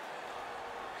behind the net.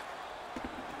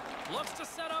 Looks to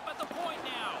set up at the point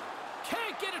now.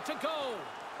 Can't get it to go.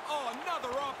 Oh,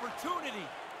 another opportunity.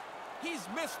 He's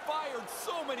misfired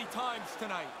so many times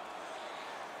tonight.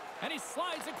 And he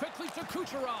slides it quickly to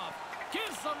Kucherov.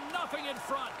 Gives them nothing in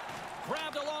front.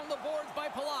 Grabbed along the boards by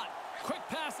Palat. Quick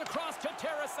pass across to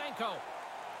Tarasenko.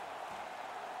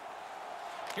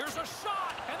 Here's a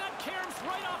shot, and that caroms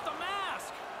right off the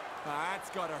mask. That's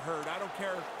gotta hurt. I don't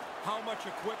care how much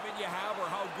equipment you have or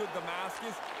how good the mask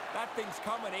is. That thing's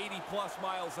coming 80-plus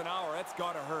miles an hour. That's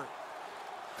gotta hurt.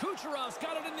 Kucherov's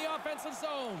got it in the offensive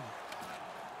zone.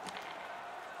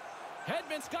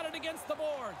 Hedman's got it against the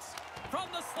boards. From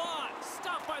the slot,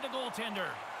 stopped by the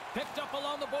goaltender. Picked up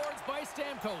along the boards by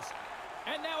Stamkos.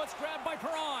 And now it's grabbed by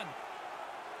Perron.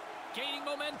 Gaining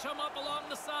momentum up along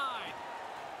the side.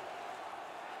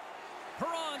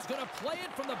 Perron's going to play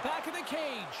it from the back of the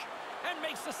cage. And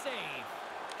makes the save.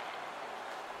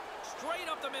 Straight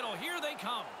up the middle. Here they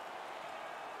come.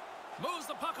 Moves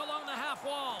the puck along the half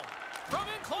wall. From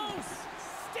in close.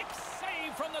 Stick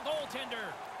save from the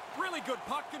goaltender. Really good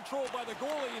puck control by the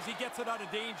goalie as he gets it out of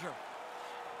danger.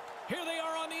 Here they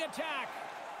are on the attack.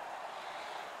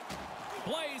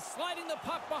 Blaze sliding the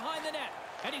puck behind the net.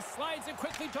 And he slides it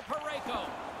quickly to Parayko.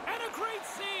 And a great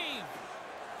save.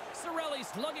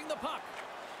 Cirelli's lugging the puck.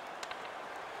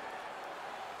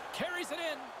 Carries it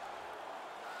in.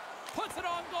 Puts it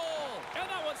on goal. And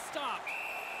that one's stopped.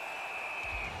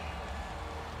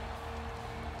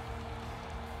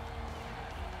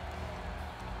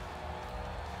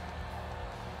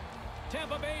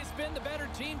 Tampa Bay's been the better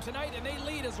team tonight, and they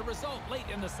lead as a result late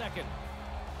in the second.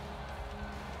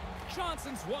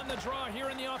 Johnson's won the draw here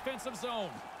in the offensive zone.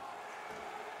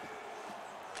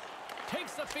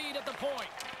 Takes the feed at the point.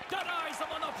 Denies him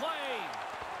on the play.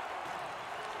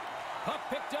 Puck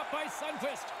picked up by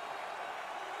Sundqvist.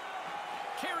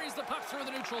 Carries the puck through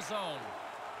the neutral zone.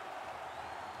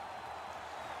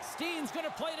 Steen's going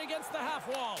to play it against the half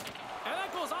wall. And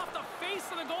that goes off the face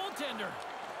of the goaltender.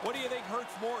 What do you think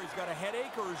hurts more? He's got a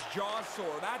headache or his jaw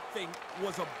sore? That thing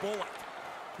was a bullet.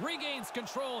 Regains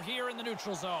control here in the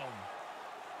neutral zone.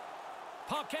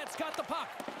 Paquette's got the puck.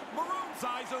 Maroon's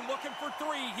eyes are looking for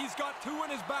three. He's got two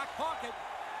in his back pocket.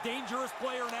 Dangerous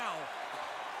player now.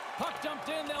 Puck dumped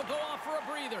in. They'll go off for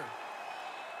a breather.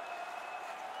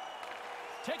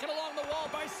 Taken along the wall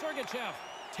by Sergachev.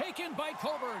 Taken by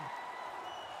Coburn.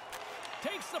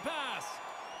 Takes the pass.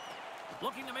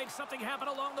 Looking to make something happen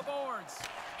along the boards.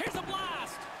 Here's a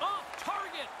blast. Off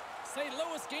target. St.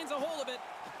 Louis gains a hold of it.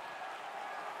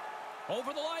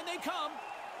 Over the line they come.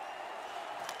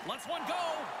 Lets one go.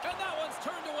 And that one's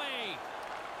turned away.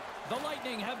 The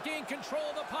Lightning have gained control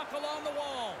of the puck along the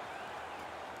wall.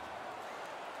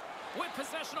 With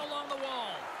possession along the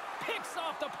wall. Picks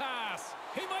off the pass.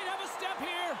 He might have a step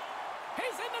here.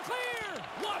 He's in the clear.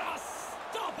 What a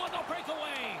stop on the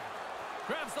breakaway.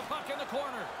 Grabs the puck in the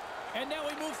corner. And now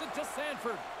he moves it to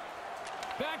Sanford.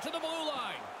 Back to the blue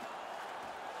line.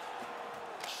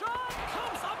 Shot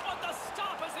comes up on the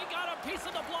stop as he got a piece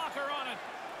of the blocker on it.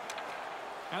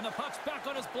 And the puck's back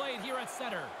on his blade here at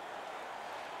center.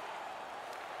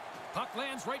 Puck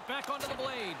lands right back onto the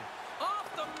blade. Off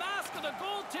the mask of the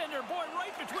goaltender. Boy,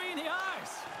 right between the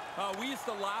eyes. We used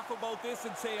to laugh about this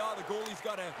and say, the goalie's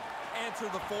got to answer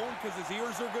the phone because his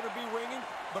ears are going to be ringing.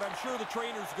 But I'm sure the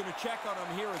trainer's going to check on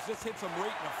him here as this hits him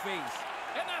right in the face.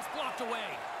 And that's blocked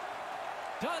away.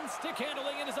 Done stick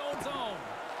handling in his own zone.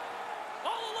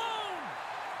 All alone.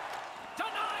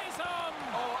 Denies him.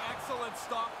 Oh, excellent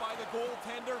stop by the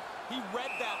goaltender. He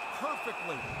read that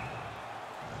perfectly.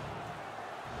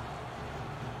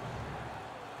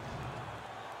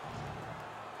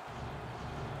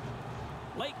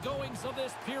 Late goings of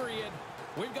this period.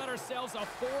 We've got ourselves a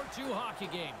 4-2 hockey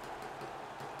game.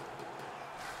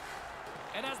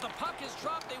 And as the puck is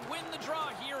dropped, they win the draw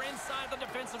here inside the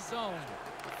defensive zone.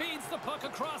 Feeds the puck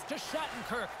across to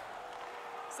Shattenkirk.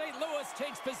 St. Louis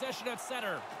takes possession at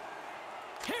center.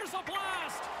 Here's a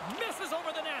blast! Misses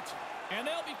over the net. And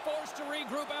they'll be forced to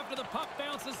regroup after the puck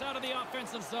bounces out of the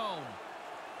offensive zone.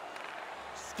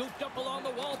 Scooped up along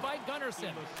the wall by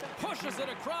Gunnarsson. Pushes it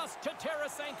across to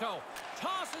Tarasenko.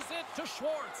 Tosses it to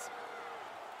Schwartz.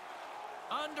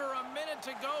 Under a minute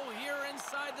to go here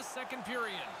inside the second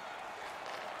period.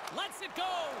 Lets it go.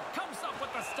 Comes up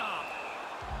with the stop.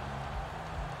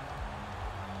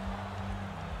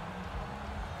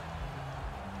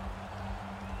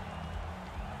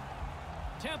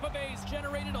 Tampa Bay's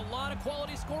generated a lot of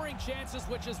quality scoring chances,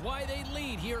 which is why they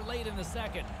lead here late in the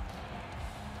second.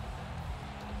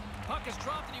 Puck is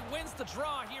dropped and he wins the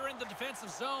draw here in the defensive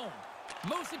zone.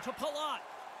 Moves it to Palat.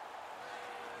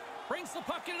 Brings the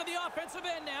puck into the offensive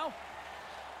end now.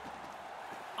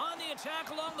 On the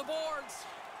attack along the boards.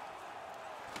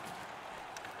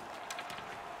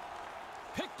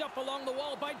 Picked up along the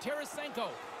wall by Tarasenko.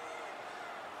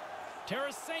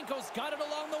 Tarasenko's got it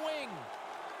along the wing.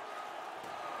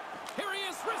 Here he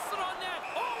is, wristed on net.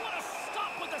 Oh, what a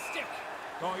stop with the stick.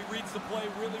 Oh, he reads the play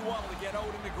really well to get out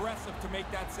and aggressive to make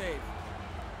that save.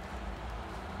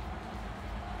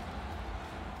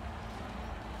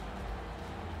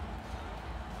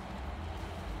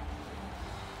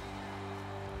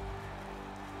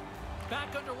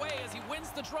 Back underway as he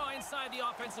wins the draw inside the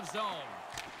offensive zone.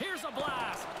 Here's a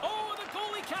blast. Oh, the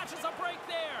goalie catches a break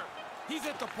there. He's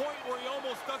at the point where he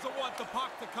almost doesn't want the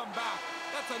puck to come back.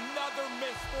 That's another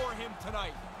miss for him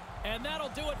tonight. And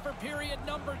that'll do it for period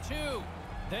number 2.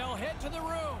 They'll head to the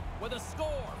room with a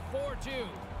score, 4-2. Stay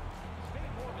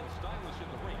warm and stylish in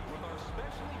the rink with our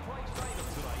specially priced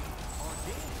items tonight. Our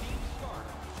game team scarf,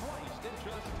 priced at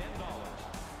just $10.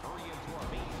 Hurry into our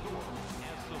main store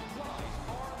as supplies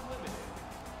are limited.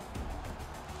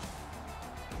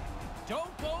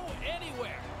 Don't go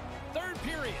anywhere. Third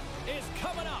period is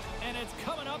coming up, and it's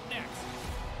coming up next.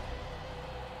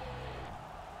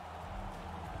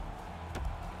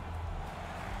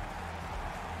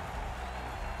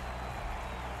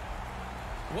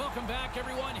 Welcome back,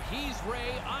 everyone. He's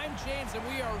Ray, I'm James, and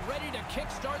we are ready to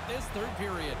kickstart this third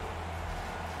period.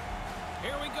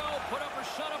 Here we go. Put up or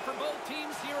shut up for both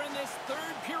teams here in this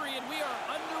third period. We are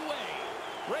underway.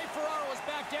 Ray Ferraro is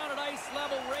back down at ice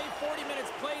level. Ray, 40 minutes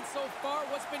played so far.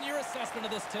 What's been your assessment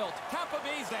of this tilt? Tampa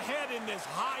Bay's ahead in this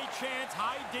high-chance,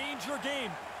 high-danger game.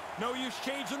 No use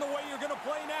changing the way you're going to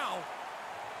play now.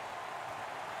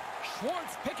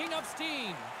 Schwartz picking up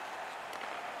steam.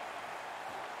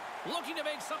 Looking to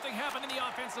make something happen in the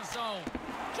offensive zone.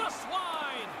 Just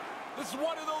wide. This is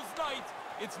one of those nights.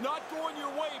 It's not going your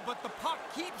way, but the puck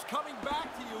keeps coming back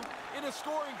to you in a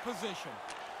scoring position.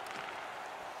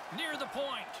 Near the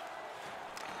point.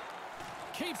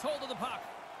 Keeps hold of the puck.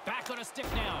 Back on a stick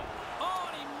now.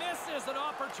 Oh, and he misses an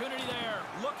opportunity there.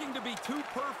 Looking to be too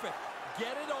perfect.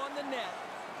 Get it on the net.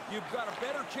 You've got a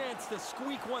better chance to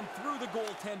squeak one through the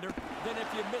goaltender than if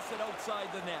you miss it outside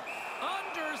the net.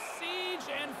 Under siege,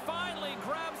 and finally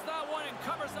grabs that one and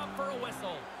covers up for a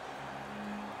whistle.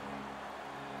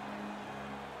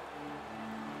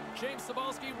 James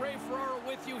Cybulski, Ray Ferraro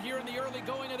with you here in the early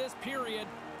going of this period.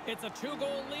 It's a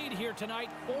 2-goal lead here tonight.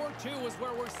 4-2 is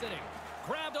where we're sitting.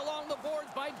 Grabbed along the boards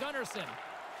by Gunnarsson.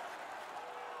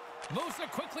 Moves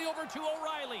it quickly over to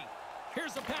O'Reilly.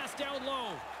 Here's a pass down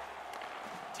low.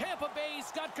 Tampa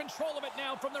Bay's got control of it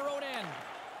now from their own end.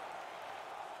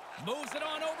 Moves it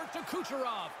on over to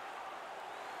Kucherov.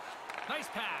 Nice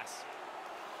pass.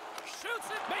 Shoots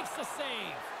it, makes the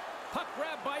save. Puck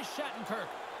grabbed by Shattenkirk.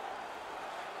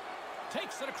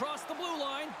 Takes it across the blue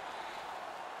line.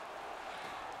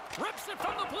 Rips it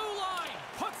from the blue line.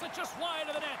 Puts it just wide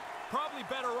of the net. Probably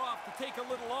better off to take a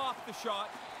little off the shot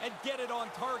and get it on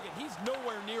target. He's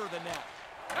nowhere near the net.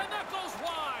 And that goes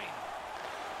wide.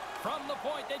 From the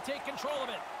point, they take control of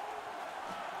it.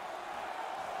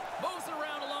 Moves it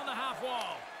around along the half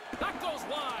wall. That goes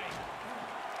wide.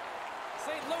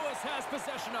 St. Louis has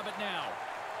possession of it now.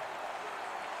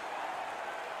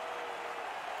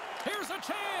 Here's a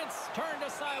chance. Turned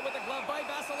aside with a glove by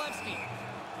Vasilevsky.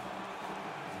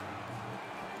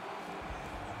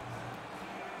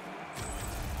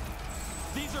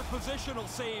 These are positional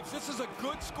saves. This is a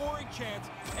good scoring chance,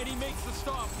 and he makes the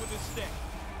stop with his stick.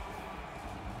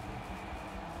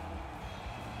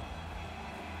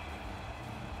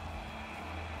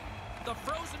 The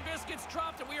frozen biscuits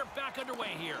dropped, and we are back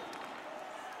underway here.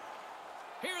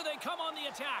 Here they come on the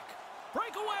attack.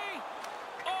 Breakaway.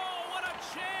 Oh, what a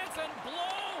chance, and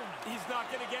blown. He's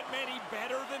not going to get many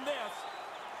better than this.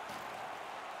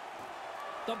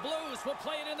 The Blues will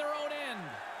play it in their own end.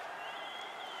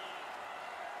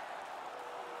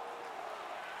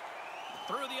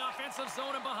 Through the offensive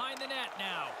zone and behind the net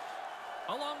now.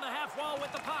 Along the half wall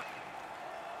with the puck.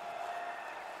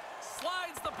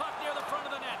 Slides the puck near the front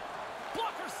of the net.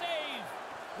 Blocker save.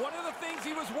 One of the things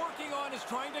he was working on is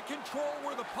trying to control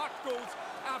where the puck goes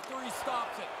after he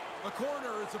stops it. The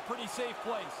corner is a pretty safe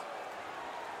place.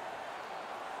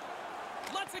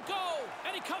 Lets it go,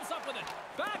 and he comes up with it.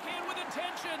 Backhand with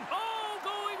intention. Oh,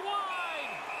 going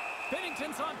wide.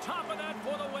 Binnington's on top of that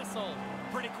for the whistle.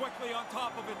 Pretty quickly on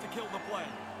top of it to kill the play.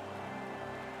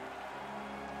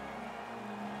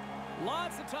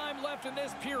 Lots of time left in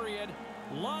this period.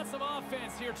 Lots of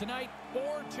offense here tonight.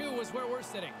 4-2 is where we're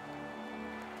sitting.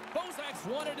 Bozak's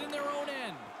won it in their own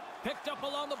end. Picked up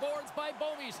along the boards by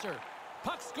Bouwmeester.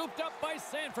 Puck scooped up by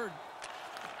Sanford.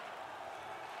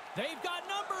 They've got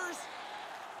numbers.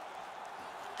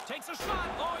 Takes a shot.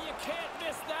 Oh, you can't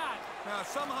miss that. Now,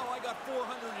 somehow I got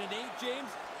 408, James.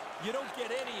 You don't get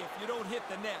any if you don't hit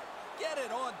the net. Get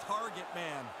it on target,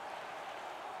 man.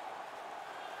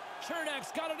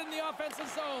 Chernak's got it in the offensive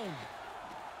zone.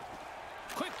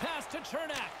 Quick pass to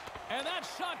Cernak. And that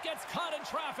shot gets caught in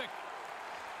traffic.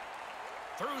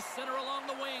 Through center along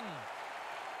the wing.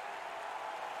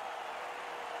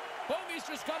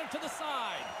 Bouwmeester's got it to the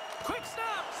side. Quick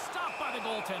snap. Stopped by the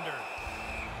goaltender.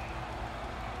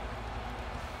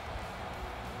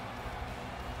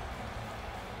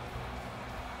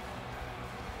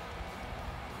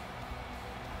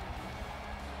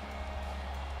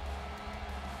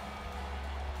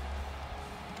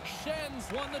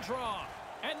 Schenns won the draw.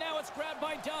 And now it's grabbed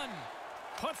by Dunn.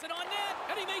 Puts it on net,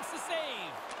 and he makes the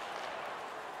save.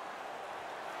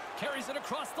 Carries it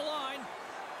across the line.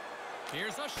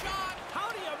 Here's a shot.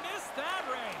 How do you miss that,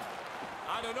 Ray?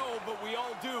 I don't know, but we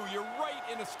all do. You're right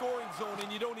in a scoring zone,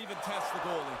 and you don't even test the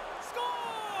goalie.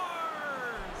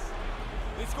 Scores!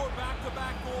 They score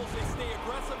back-to-back goals. They stay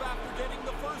aggressive after getting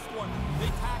the first one. They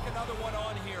tack another one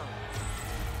on here.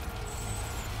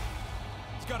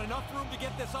 He's got enough room to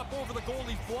get this up over the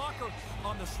goalie's blocker.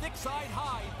 On the stick side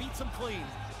high, beats him clean.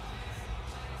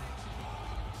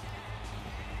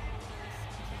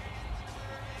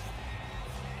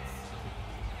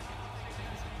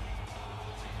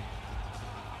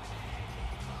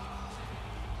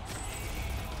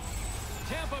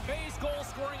 Tampa Bay's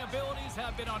goal-scoring abilities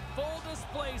have been on full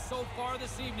display so far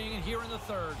this evening and here in the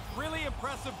third. Really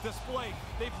impressive display.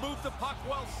 They've moved the puck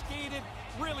well, skated,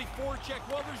 really forechecked.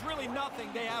 Well, there's really nothing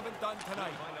they haven't done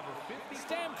tonight.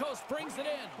 Stamkos brings it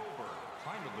in.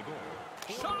 Time of the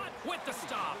goal. Shot with the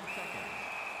stop.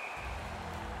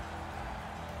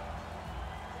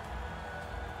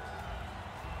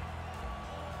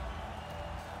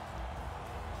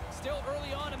 Still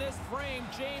early on in this frame,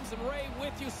 James and Ray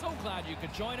with you. So glad you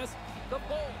could join us. The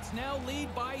Bolts now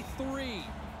lead by 3.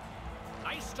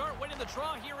 Nice start winning the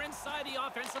draw here inside the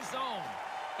offensive zone.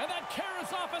 And that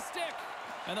carries off a stick.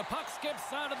 And the puck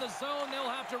skips out of the zone. They'll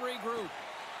have to regroup.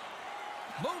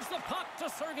 Moves the puck to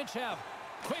Sergachev.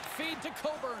 Quick feed to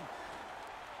Coburn.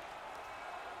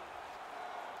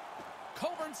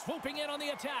 Coburn swooping in on the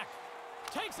attack.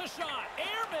 Takes a shot.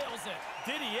 Airmails it.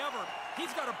 Did he ever?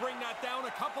 He's got to bring that down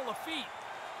a couple of feet.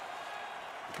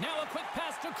 Now a quick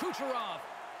pass to Kucherov.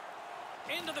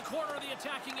 Into the corner of the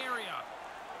attacking area.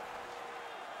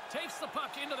 Takes the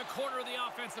puck into the corner of the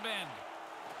offensive end.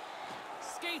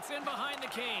 Skates in behind the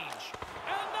cage.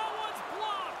 And that one's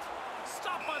blocked.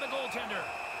 Stopped by the goaltender.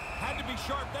 Had to be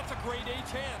sharp. That's a grade A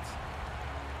chance.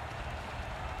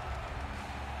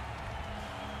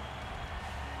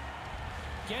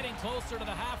 Getting closer to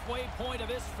the halfway point of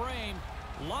this frame.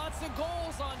 Lots of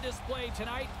goals on display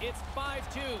tonight. It's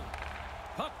 5-2.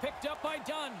 Puck picked up by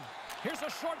Dunn. Here's a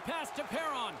short pass to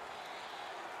Perron.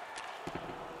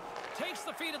 Takes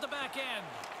the feed at the back end.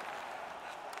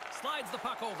 Slides the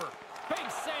puck over.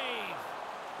 Big save.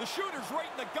 The shooter's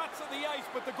right in the guts of the ice,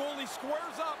 but the goalie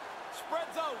squares up,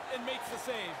 spreads out, and makes the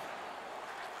save.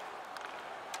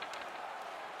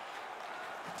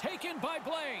 Taken by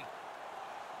Blay.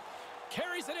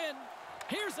 Carries it in.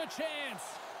 Here's a chance.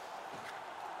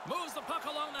 Moves the puck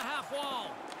along the half wall.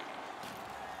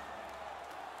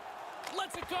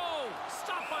 Lets it go.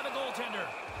 Stopped by the goaltender.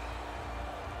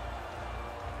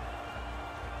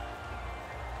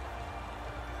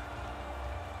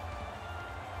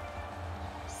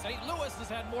 St. Louis has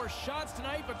had more shots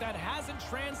tonight, but that hasn't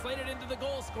translated into the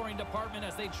goal-scoring department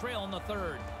as they trail in the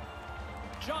third.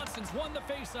 Johnson's won the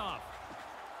faceoff.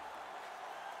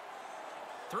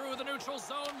 Through the neutral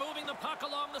zone, moving the puck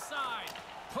along the side.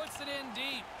 Puts it in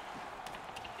deep.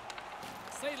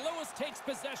 St. Louis takes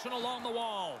possession along the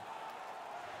wall.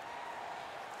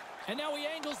 And now he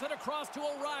angles it across to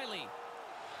O'Reilly.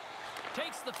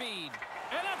 Takes the feed.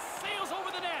 And that sails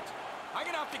over the net. I'm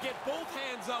going to have to get both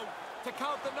hands out to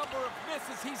count the number of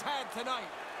misses he's had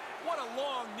tonight. What a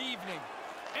long evening.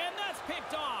 And that's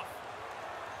picked off.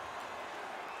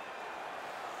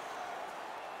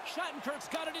 Shattenkirk's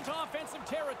got it into offensive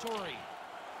territory.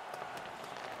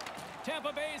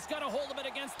 Tampa Bay's got a hold of it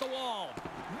against the wall.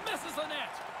 Misses the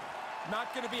net.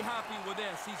 Not going to be happy with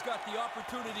this. He's got the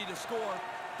opportunity to score.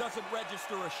 Doesn't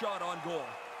register a shot on goal.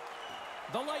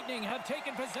 The Lightning have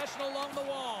taken possession along the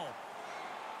wall.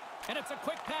 And it's a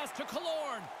quick pass to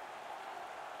Killorn.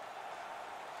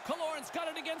 Killorn's got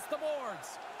it against the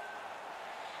boards.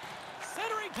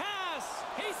 Centering pass.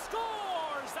 He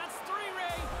scores. That's 3,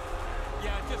 Ray.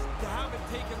 Yeah, just haven't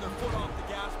taken their foot off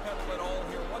the gas pedal at all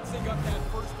here. Once they got that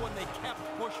first one, they kept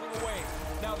pushing away.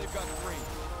 Now they've got 3.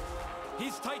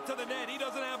 He's tight to the net. He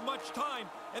doesn't have much time.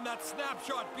 And that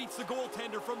snapshot beats the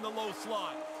goaltender from the low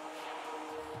slot.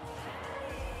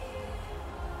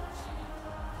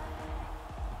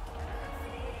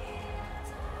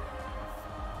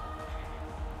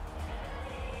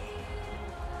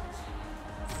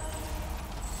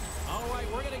 All right,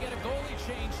 we're going to get a goalie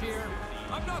change here.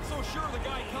 I'm not so sure the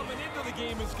guy coming into the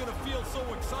game is going to feel so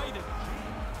excited.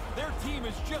 Their team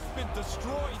has just been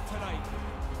destroyed tonight.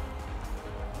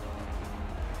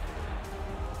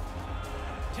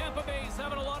 Tampa Bay's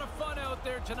having a lot of fun out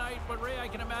there tonight, but Ray, I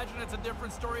can imagine it's a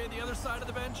different story on the other side of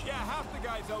the bench. Yeah, half the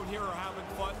guys out here are having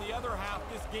fun. The other half,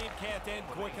 this game can't end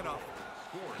quick enough.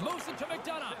 Moves it to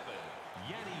McDonough.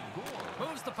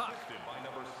 Moves the puck.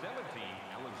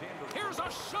 Here's a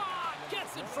shot.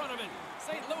 Gets in front of it.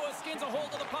 St. Louis gains a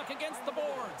hold of the puck against the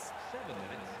boards. 7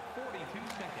 minutes, 42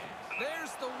 seconds.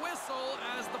 There's the whistle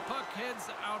as the puck heads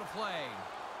out of play.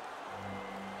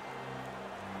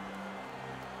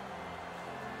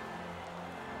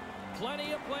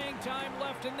 Plenty of playing time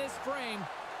left in this frame.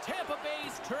 Tampa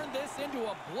Bay's turned this into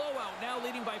a blowout, now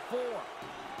leading by 4.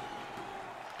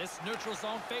 This neutral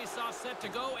zone face-off set to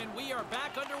go, and we are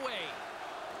back underway.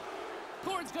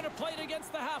 Gordon's going to play it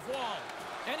against the half wall,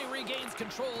 and he regains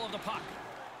control of the puck.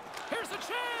 Here's a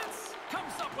chance!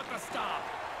 Comes up with the stop.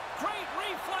 Great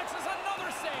reflexes,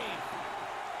 another save.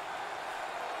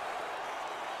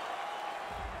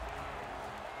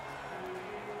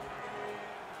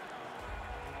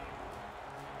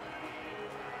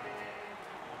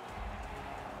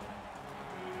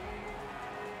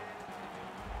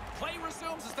 Play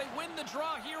resumes as they win the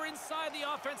draw here inside the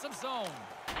offensive zone.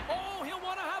 Oh, he'll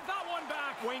want to have that one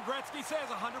back. Wayne Gretzky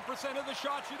says 100% of the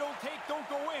shots you don't take don't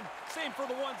go in. Same for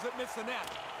the ones that miss the net.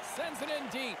 Sends it in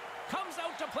deep. Comes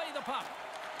out to play the puck.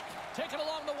 Taken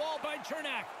along the wall by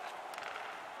Chernak.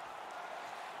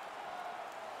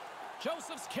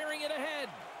 Joseph's carrying it ahead.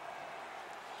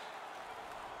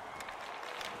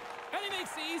 And he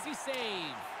makes the easy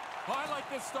save. Oh, I like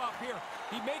this stop here.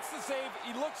 He makes the save,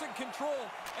 he looks in control,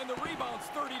 and the rebound's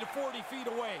 30 to 40 feet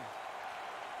away.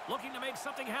 Looking to make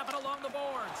something happen along the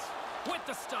boards. With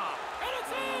the stop. And it's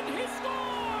in! He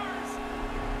scores!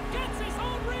 Gets his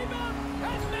own rebound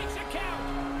and makes it count!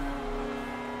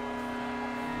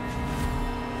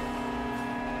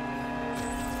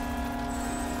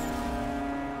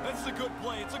 That's a good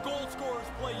play. It's a goal scorer's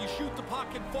play. You shoot the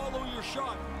puck and follow your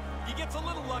shot. He gets a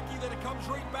little lucky that it comes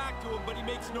right back to him, but he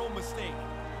makes no mistake.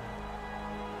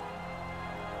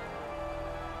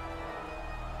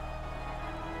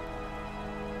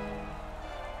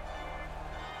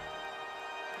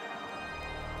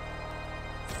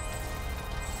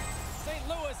 St.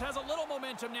 Louis has a little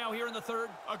momentum now here in the third.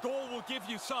 A goal will give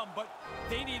you some, but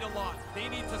they need a lot. They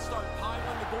need to start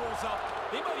piling the goals up.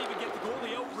 They might even get the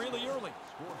goalie out really early.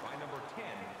 Scored by number 10,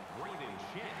 Braden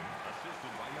Shen.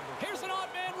 Assisted by number 4. Here's an odd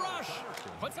man rush.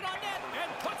 Puts it on net and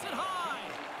puts it high.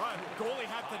 Goalie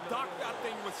had to duck. That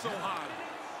thing was so high.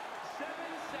 7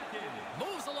 seconds.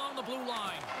 Moves along the blue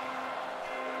line.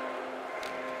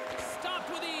 Stopped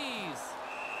with ease.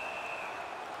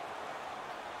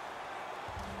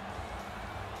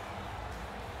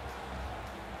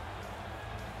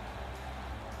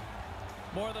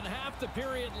 More than half the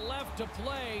period left to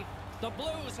play. The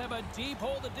Blues have a deep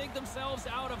hole to dig themselves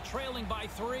out of, trailing by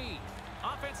 3.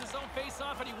 Offensive zone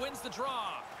face-off, and he wins the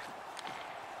draw.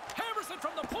 Hammers it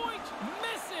from the point.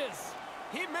 Misses.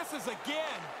 He misses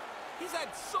again. He's had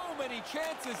so many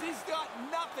chances. He's got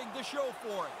nothing to show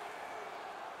for it.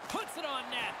 Puts it on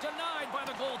net. Denied by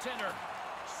the goaltender.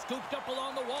 Scooped up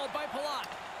along the wall by Palat.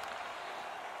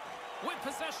 With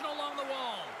possession along the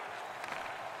wall.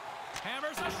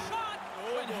 Hammers a shot.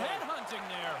 Went headhunting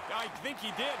there. I think he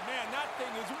did. Man, that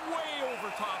thing is way over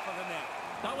top of the net.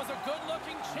 That was a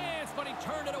good-looking chance, but he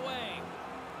turned it away.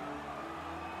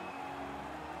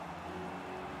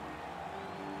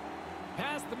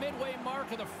 Past the midway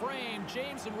mark of the frame,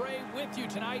 James and Ray with you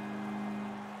tonight.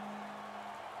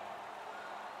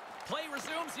 Play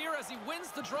resumes here as he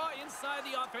wins the draw inside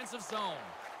the offensive zone.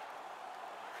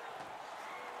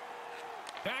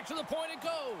 Back to the point it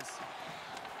goes.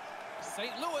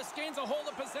 St. Louis gains a hold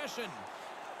of possession.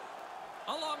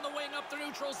 Along the wing up the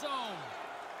neutral zone.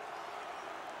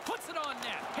 Puts it on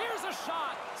net. Here's a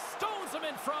shot. Stones him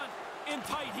in front. In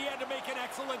tight, he had to make an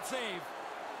excellent save.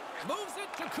 Moves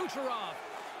it to Kucherov.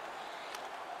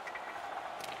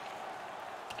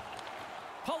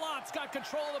 Palat's got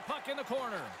control of the puck in the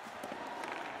corner.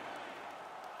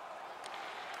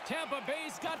 Tampa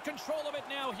Bay's got control of it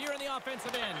now here in the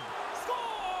offensive end.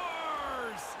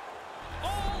 Scores!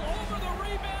 All over the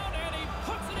rebound, and he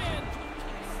puts it in.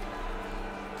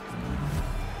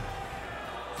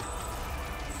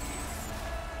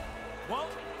 Well,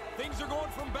 things are going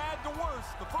from bad to worse.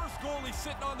 The first goalie's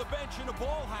sitting on the bench in a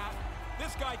ball hat.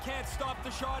 This guy can't stop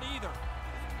the shot either.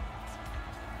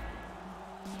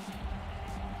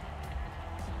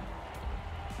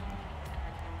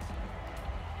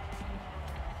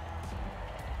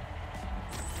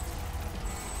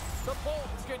 The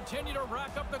Bolts continue to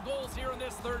rack up the goals here in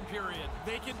this third period.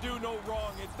 They can do no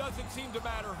wrong. It doesn't seem to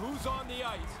matter who's on the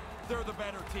ice. They're the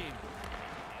better team.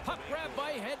 Puck grab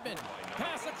by Hedman.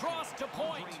 Pass across to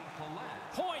Point.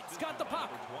 Point's got the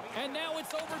puck. And now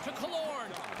it's over to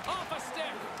Killorn. Off a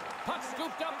stick. Puck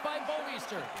scooped up by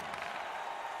Bouwmeester.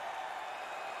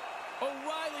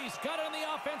 O'Reilly's got it on the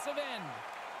offensive end.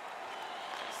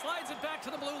 Slides it back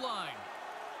to the blue line.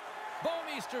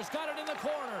 Bouwmeester's got it in the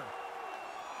corner.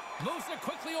 Moves it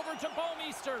quickly over to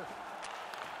Bouwmeester.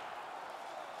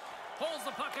 Holds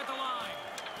the puck at the line.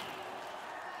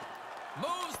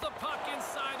 Moves the puck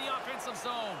inside the offensive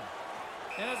zone.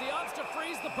 And as he opts to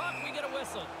freeze the puck, we get a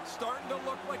whistle. Starting to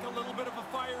look like a little bit of a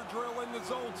fire drill in the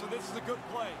zone, so this is a good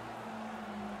play.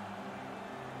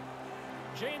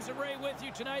 James and Ray with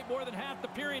you tonight. More than half the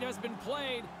period has been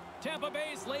played. Tampa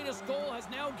Bay's latest goal has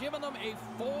now given them a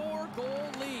 4-goal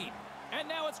lead. And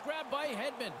now it's grabbed by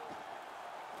Hedman.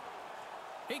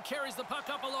 He carries the puck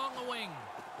up along the wing.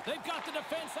 They've got the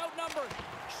defense outnumbered.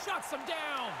 Shuts them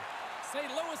down. St.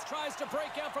 Louis tries to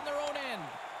break out from their own end.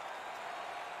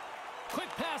 Quick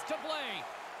pass to Blais.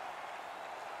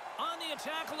 On the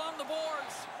attack along the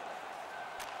boards.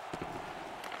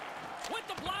 With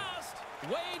the blast.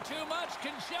 Way too much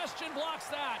congestion blocks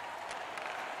that.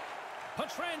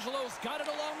 Petrangelo's got it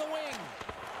along the wing.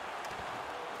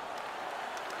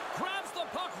 Grabs the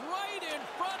puck right in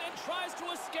front and tries to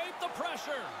escape the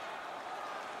pressure.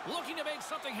 Looking to make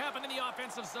something happen in the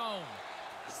offensive zone.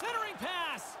 Centering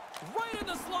pass, right in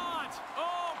the slot.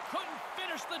 Oh, couldn't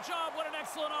finish the job. What an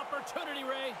excellent opportunity,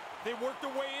 Ray. They worked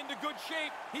their way into good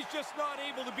shape. He's just not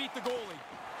able to beat the goalie.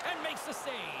 And makes the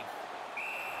save.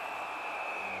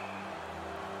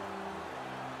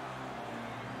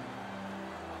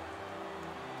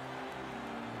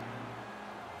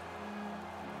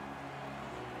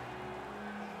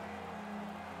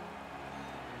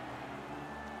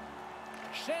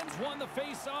 Schen's won the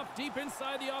face-off deep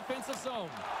inside the offensive zone.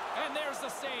 And there's the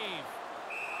save.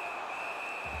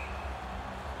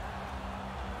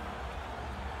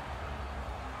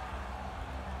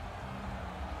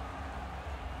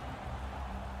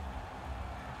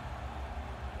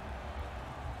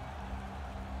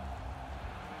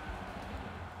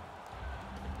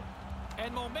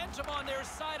 And momentum on their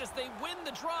side as they win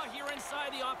the draw here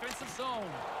inside the offensive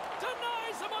zone.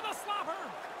 Denies him on the slapper.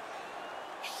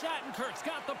 Shattenkirk's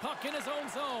got the puck in his own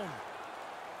zone.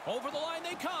 Over the line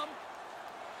they come.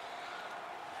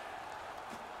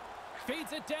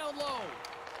 Feeds it down low.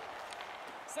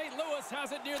 St. Louis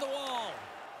has it near the wall.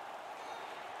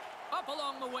 Up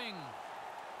along the wing.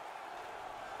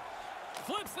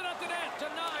 Flips it up the net.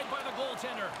 Denied by the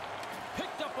goaltender.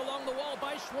 Picked up along the wall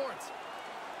by Schwartz.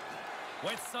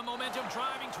 With some momentum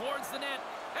driving towards the net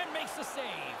and makes the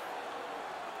save.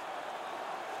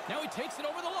 Now he takes it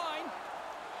over the line.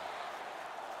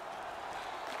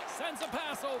 Sends a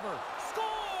pass over.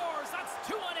 Scores! That's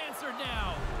 2 unanswered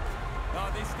now.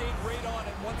 They stayed right on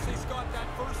it. Once they got that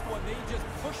first one, they just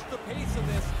pushed the pace of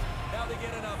this. Now they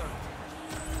get another.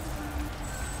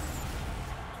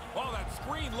 Well, that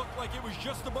screen looked like it was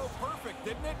just about perfect,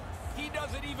 didn't it? He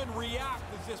doesn't even react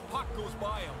as this puck goes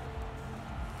by him.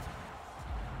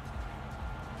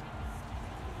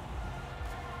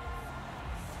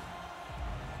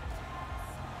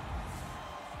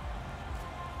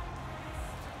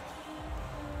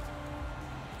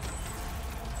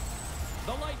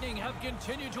 The Lightning have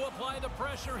continued to apply the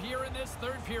pressure here in this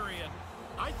third period.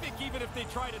 I think even if they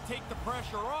try to take the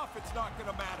pressure off, it's not going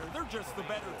to matter. They're just the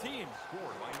better team.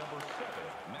 Scored by number 7,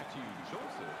 Matthew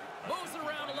Joseph. Moves it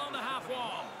around along the half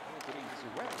wall.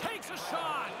 Takes a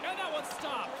shot, and that one's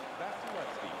stopped.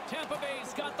 Tampa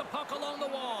Bay's got the puck along the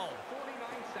wall. 49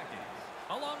 seconds.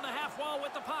 Along the half wall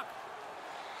with the puck.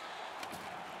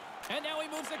 And now he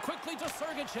moves it quickly to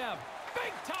Sergachev.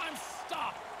 Big time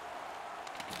stop.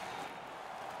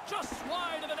 Just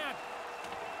wide of the net.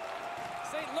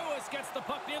 St. Louis gets the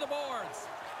puck near the boards.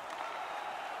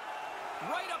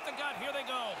 Right up the gut, here they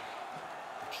go.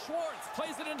 Schwartz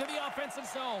plays it into the offensive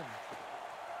zone.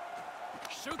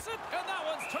 Shoots it, and that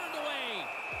one's turned away.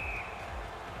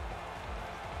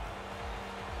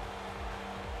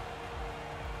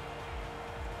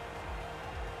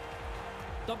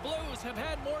 The Blues have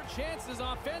had more chances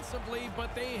offensively,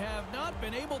 but they have not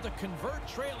been able to convert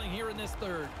trailing here in this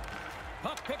third.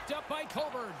 Puck picked up by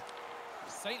Coburn.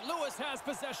 St. Louis has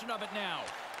possession of it now.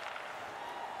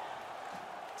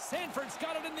 Sanford's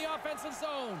got it in the offensive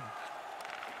zone.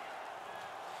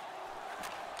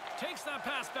 Takes that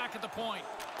pass back at the point.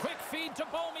 Quick feed to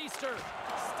Bouwmeester.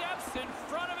 Steps in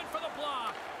front of it for the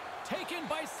block. Taken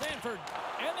by Sanford.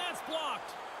 And that's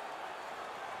blocked.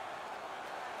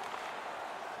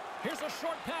 Here's a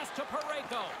short pass to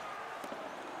Parayko.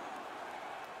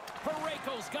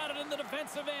 Parayko's got it in the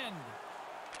defensive end.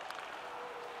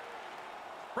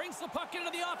 Brings the puck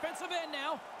into the offensive end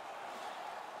now.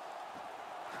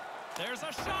 There's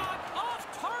a shot off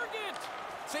target.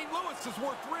 St. Louis has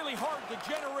worked really hard to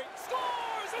generate.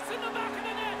 Scores! It's in the back of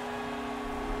the net.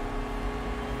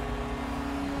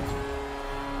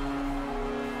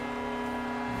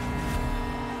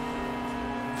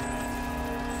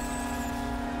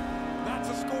 That's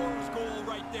a scorer's goal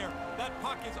right there. That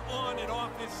puck is on and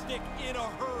off his stick in a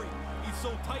hurry. He's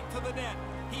so tight to the net.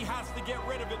 He has to get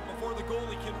rid of it before the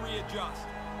goalie can readjust.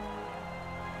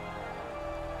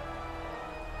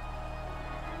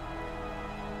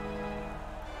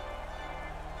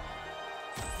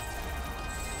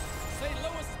 St.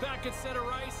 Louis is back at center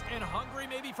ice and hungry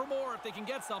maybe for more if they can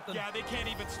get something. Yeah, they can't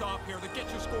even stop here. They get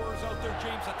your scorers out there,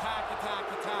 James. Attack, attack,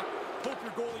 attack. Hope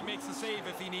your goalie makes a save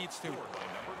if he needs to. Scored by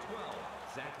number 12,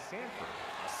 Zach Sanford.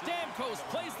 Stamkos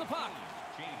plays the puck.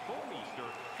 Bouwmeester.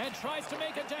 And tries to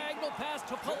make a diagonal pass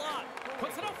to Palat.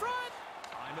 Puts it up front.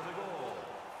 Time of the goal.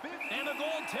 And the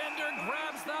goaltender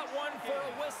grabs that one for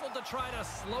a whistle to try to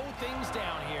slow things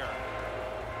down here.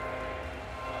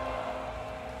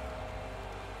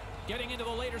 Getting into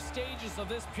the later stages of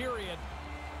this period.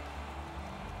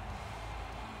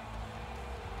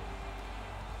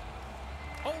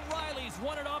 O'Reilly's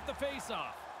won it off the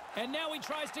faceoff. And now he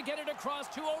tries to get it across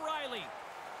to O'Reilly.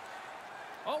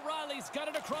 O'Reilly's got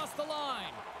it across the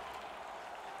line.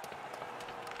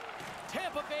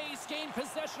 Tampa Bay's gained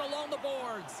possession along the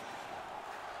boards.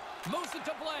 Moves it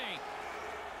to play.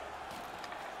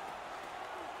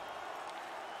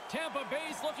 Tampa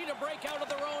Bay's looking to break out of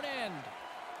their own end.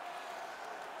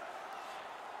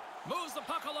 Moves the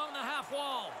puck along the half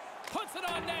wall. Puts it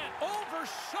on net.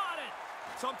 Overshot it.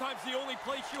 Sometimes the only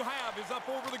place you have is up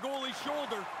over the goalie's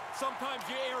shoulder. Sometimes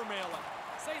you airmail it.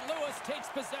 St. Louis takes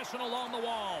possession along the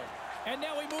wall. And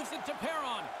now he moves it to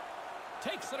Perron.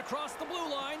 Takes it across the blue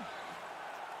line.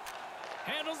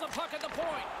 Handles the puck at the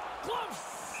point. Glove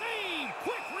save.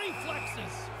 Quick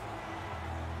reflexes.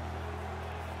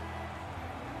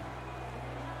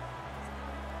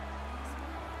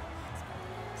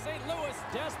 St. Louis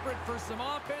desperate for some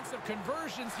offensive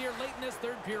conversions here late in this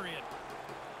third period.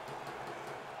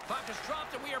 Puck is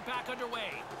dropped and we are back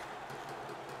underway.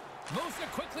 Moves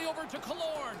it quickly over to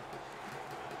Killorn.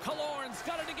 Killorn's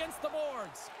got it against the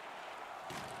boards.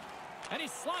 And he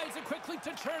slides it quickly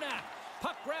to Chernak.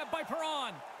 Puck grabbed by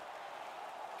Perron.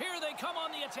 Here they come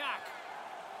on the attack.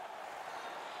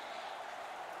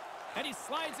 And he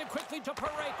slides it quickly to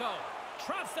Parayko.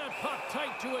 Traps that puck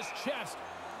tight to his chest.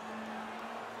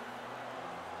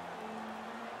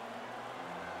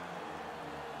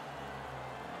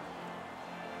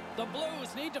 The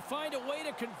Blues need to find a way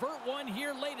to convert one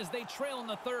here late as they trail in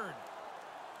the third.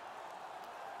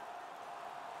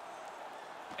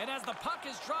 And as the puck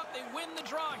is dropped, they win the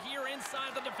draw here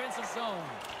inside the defensive zone.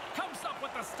 Comes up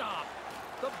with the stop.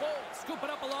 The Bolts scoop it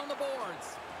up along the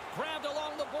boards. Grabbed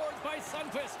along the boards by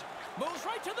Sundqvist. Moves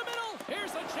right to the middle.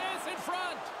 Here's a chance in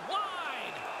front.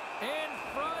 Wide. In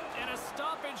front, and a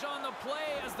stoppage on the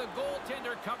play as the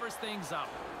goaltender covers things up.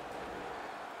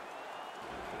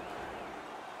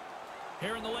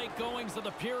 Here in the late goings of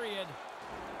the period.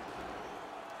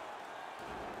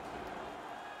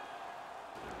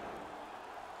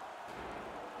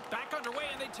 Back underway,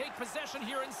 and they take possession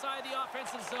here inside the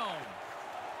offensive zone.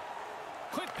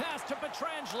 Quick pass to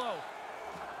Pietrangelo.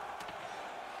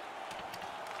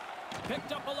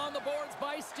 Picked up along the boards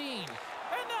by Steen.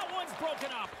 And that one's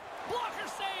broken up. Blocker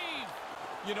save.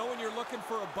 You know when you're looking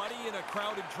for a buddy in a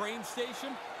crowded train station?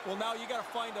 Well, now you got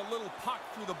to find a little puck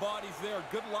through the bodies there.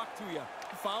 Good luck to you.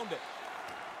 You found it.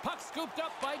 Puck scooped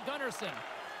up by Gunnarsson.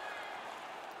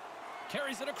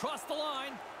 Carries it across the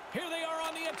line. Here they are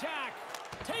on the attack.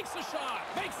 Takes a shot.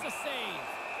 Makes the save.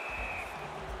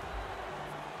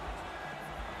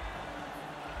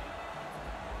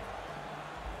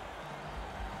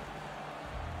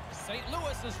 St.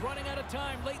 Louis is running out of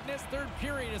time late in this third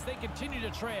period as they continue to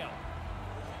trail.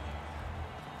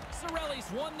 Cirelli's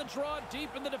won the draw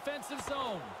deep in the defensive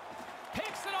zone.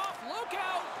 Picks it off. Look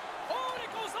out. Oh, and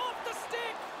it goes off the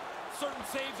stick. Certain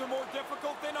saves are more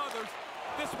difficult than others.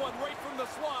 This one right from the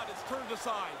slot is turned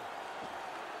aside.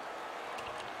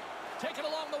 Taken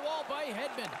along the wall by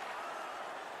Hedman.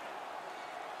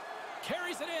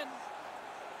 Carries it in.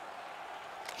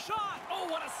 Shot. Oh,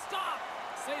 what a stop.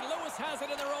 St. Louis has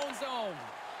it in their own zone.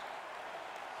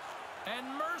 And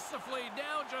mercifully,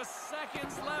 down just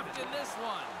seconds left in this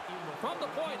one. From the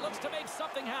point, looks to make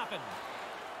something happen.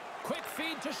 Quick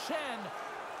feed to Schenn.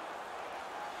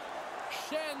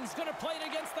 Schenn's going to play it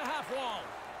against the half wall.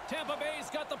 Tampa Bay's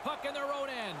got the puck in their own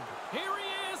end. Here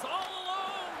he is, all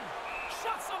alone.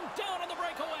 Shuts him down on the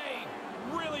breakaway.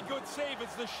 Really good save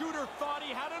as the shooter thought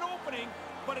he had an opening,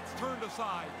 but it's turned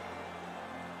aside.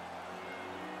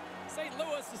 St.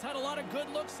 Louis has had a lot of good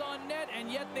looks on net,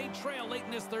 and yet they trail late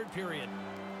in this third period.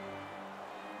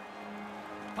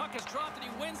 Puck is dropped, and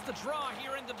he wins the draw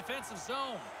here in the defensive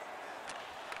zone.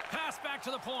 Pass back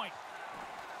to the point.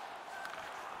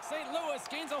 St. Louis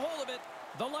gains a hold of it.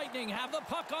 The Lightning have the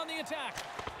puck on the attack.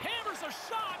 Hammers a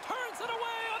shot, turns it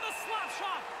away on the slap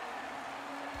shot.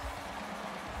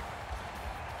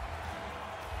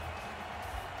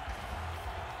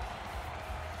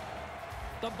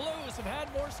 The Blues have had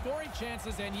more scoring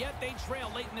chances, and yet they trail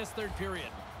late in this third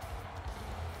period.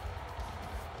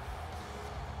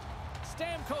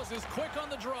 Stamkos is quick on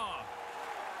the draw.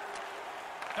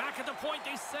 Back at the point,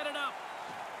 they set it up.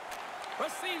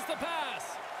 Receives the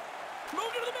pass.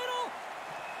 Moved into the middle.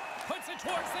 Puts it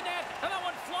towards the net, and that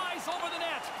one flies over the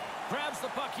net. Grabs the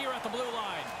puck here at the blue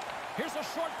line. Here's a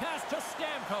short pass to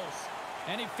Stamkos,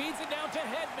 and he feeds it down to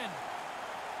Hedman.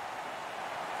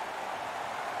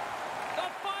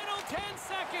 10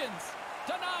 seconds.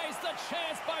 Denies the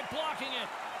chance by blocking it.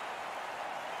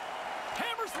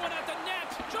 Hammers one at the net,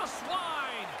 just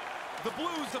wide. The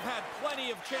Blues have had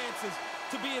plenty of chances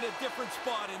to be in a different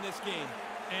spot in this game.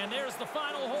 And there's the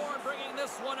final horn, bringing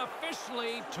this one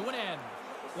officially to an end.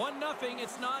 1-0,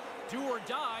 it's not do or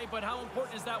die, but how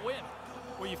important is that win?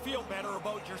 Well, you feel better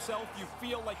about yourself. You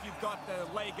feel like you've got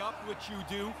the leg up, which you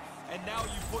do. And now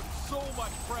you put so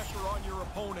much pressure on your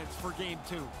opponents for Game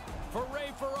 2. For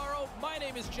Ray Ferraro, my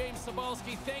name is James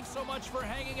Cybulski. Thanks so much for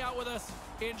hanging out with us.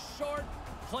 In short,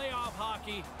 playoff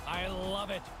hockey, I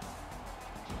love it.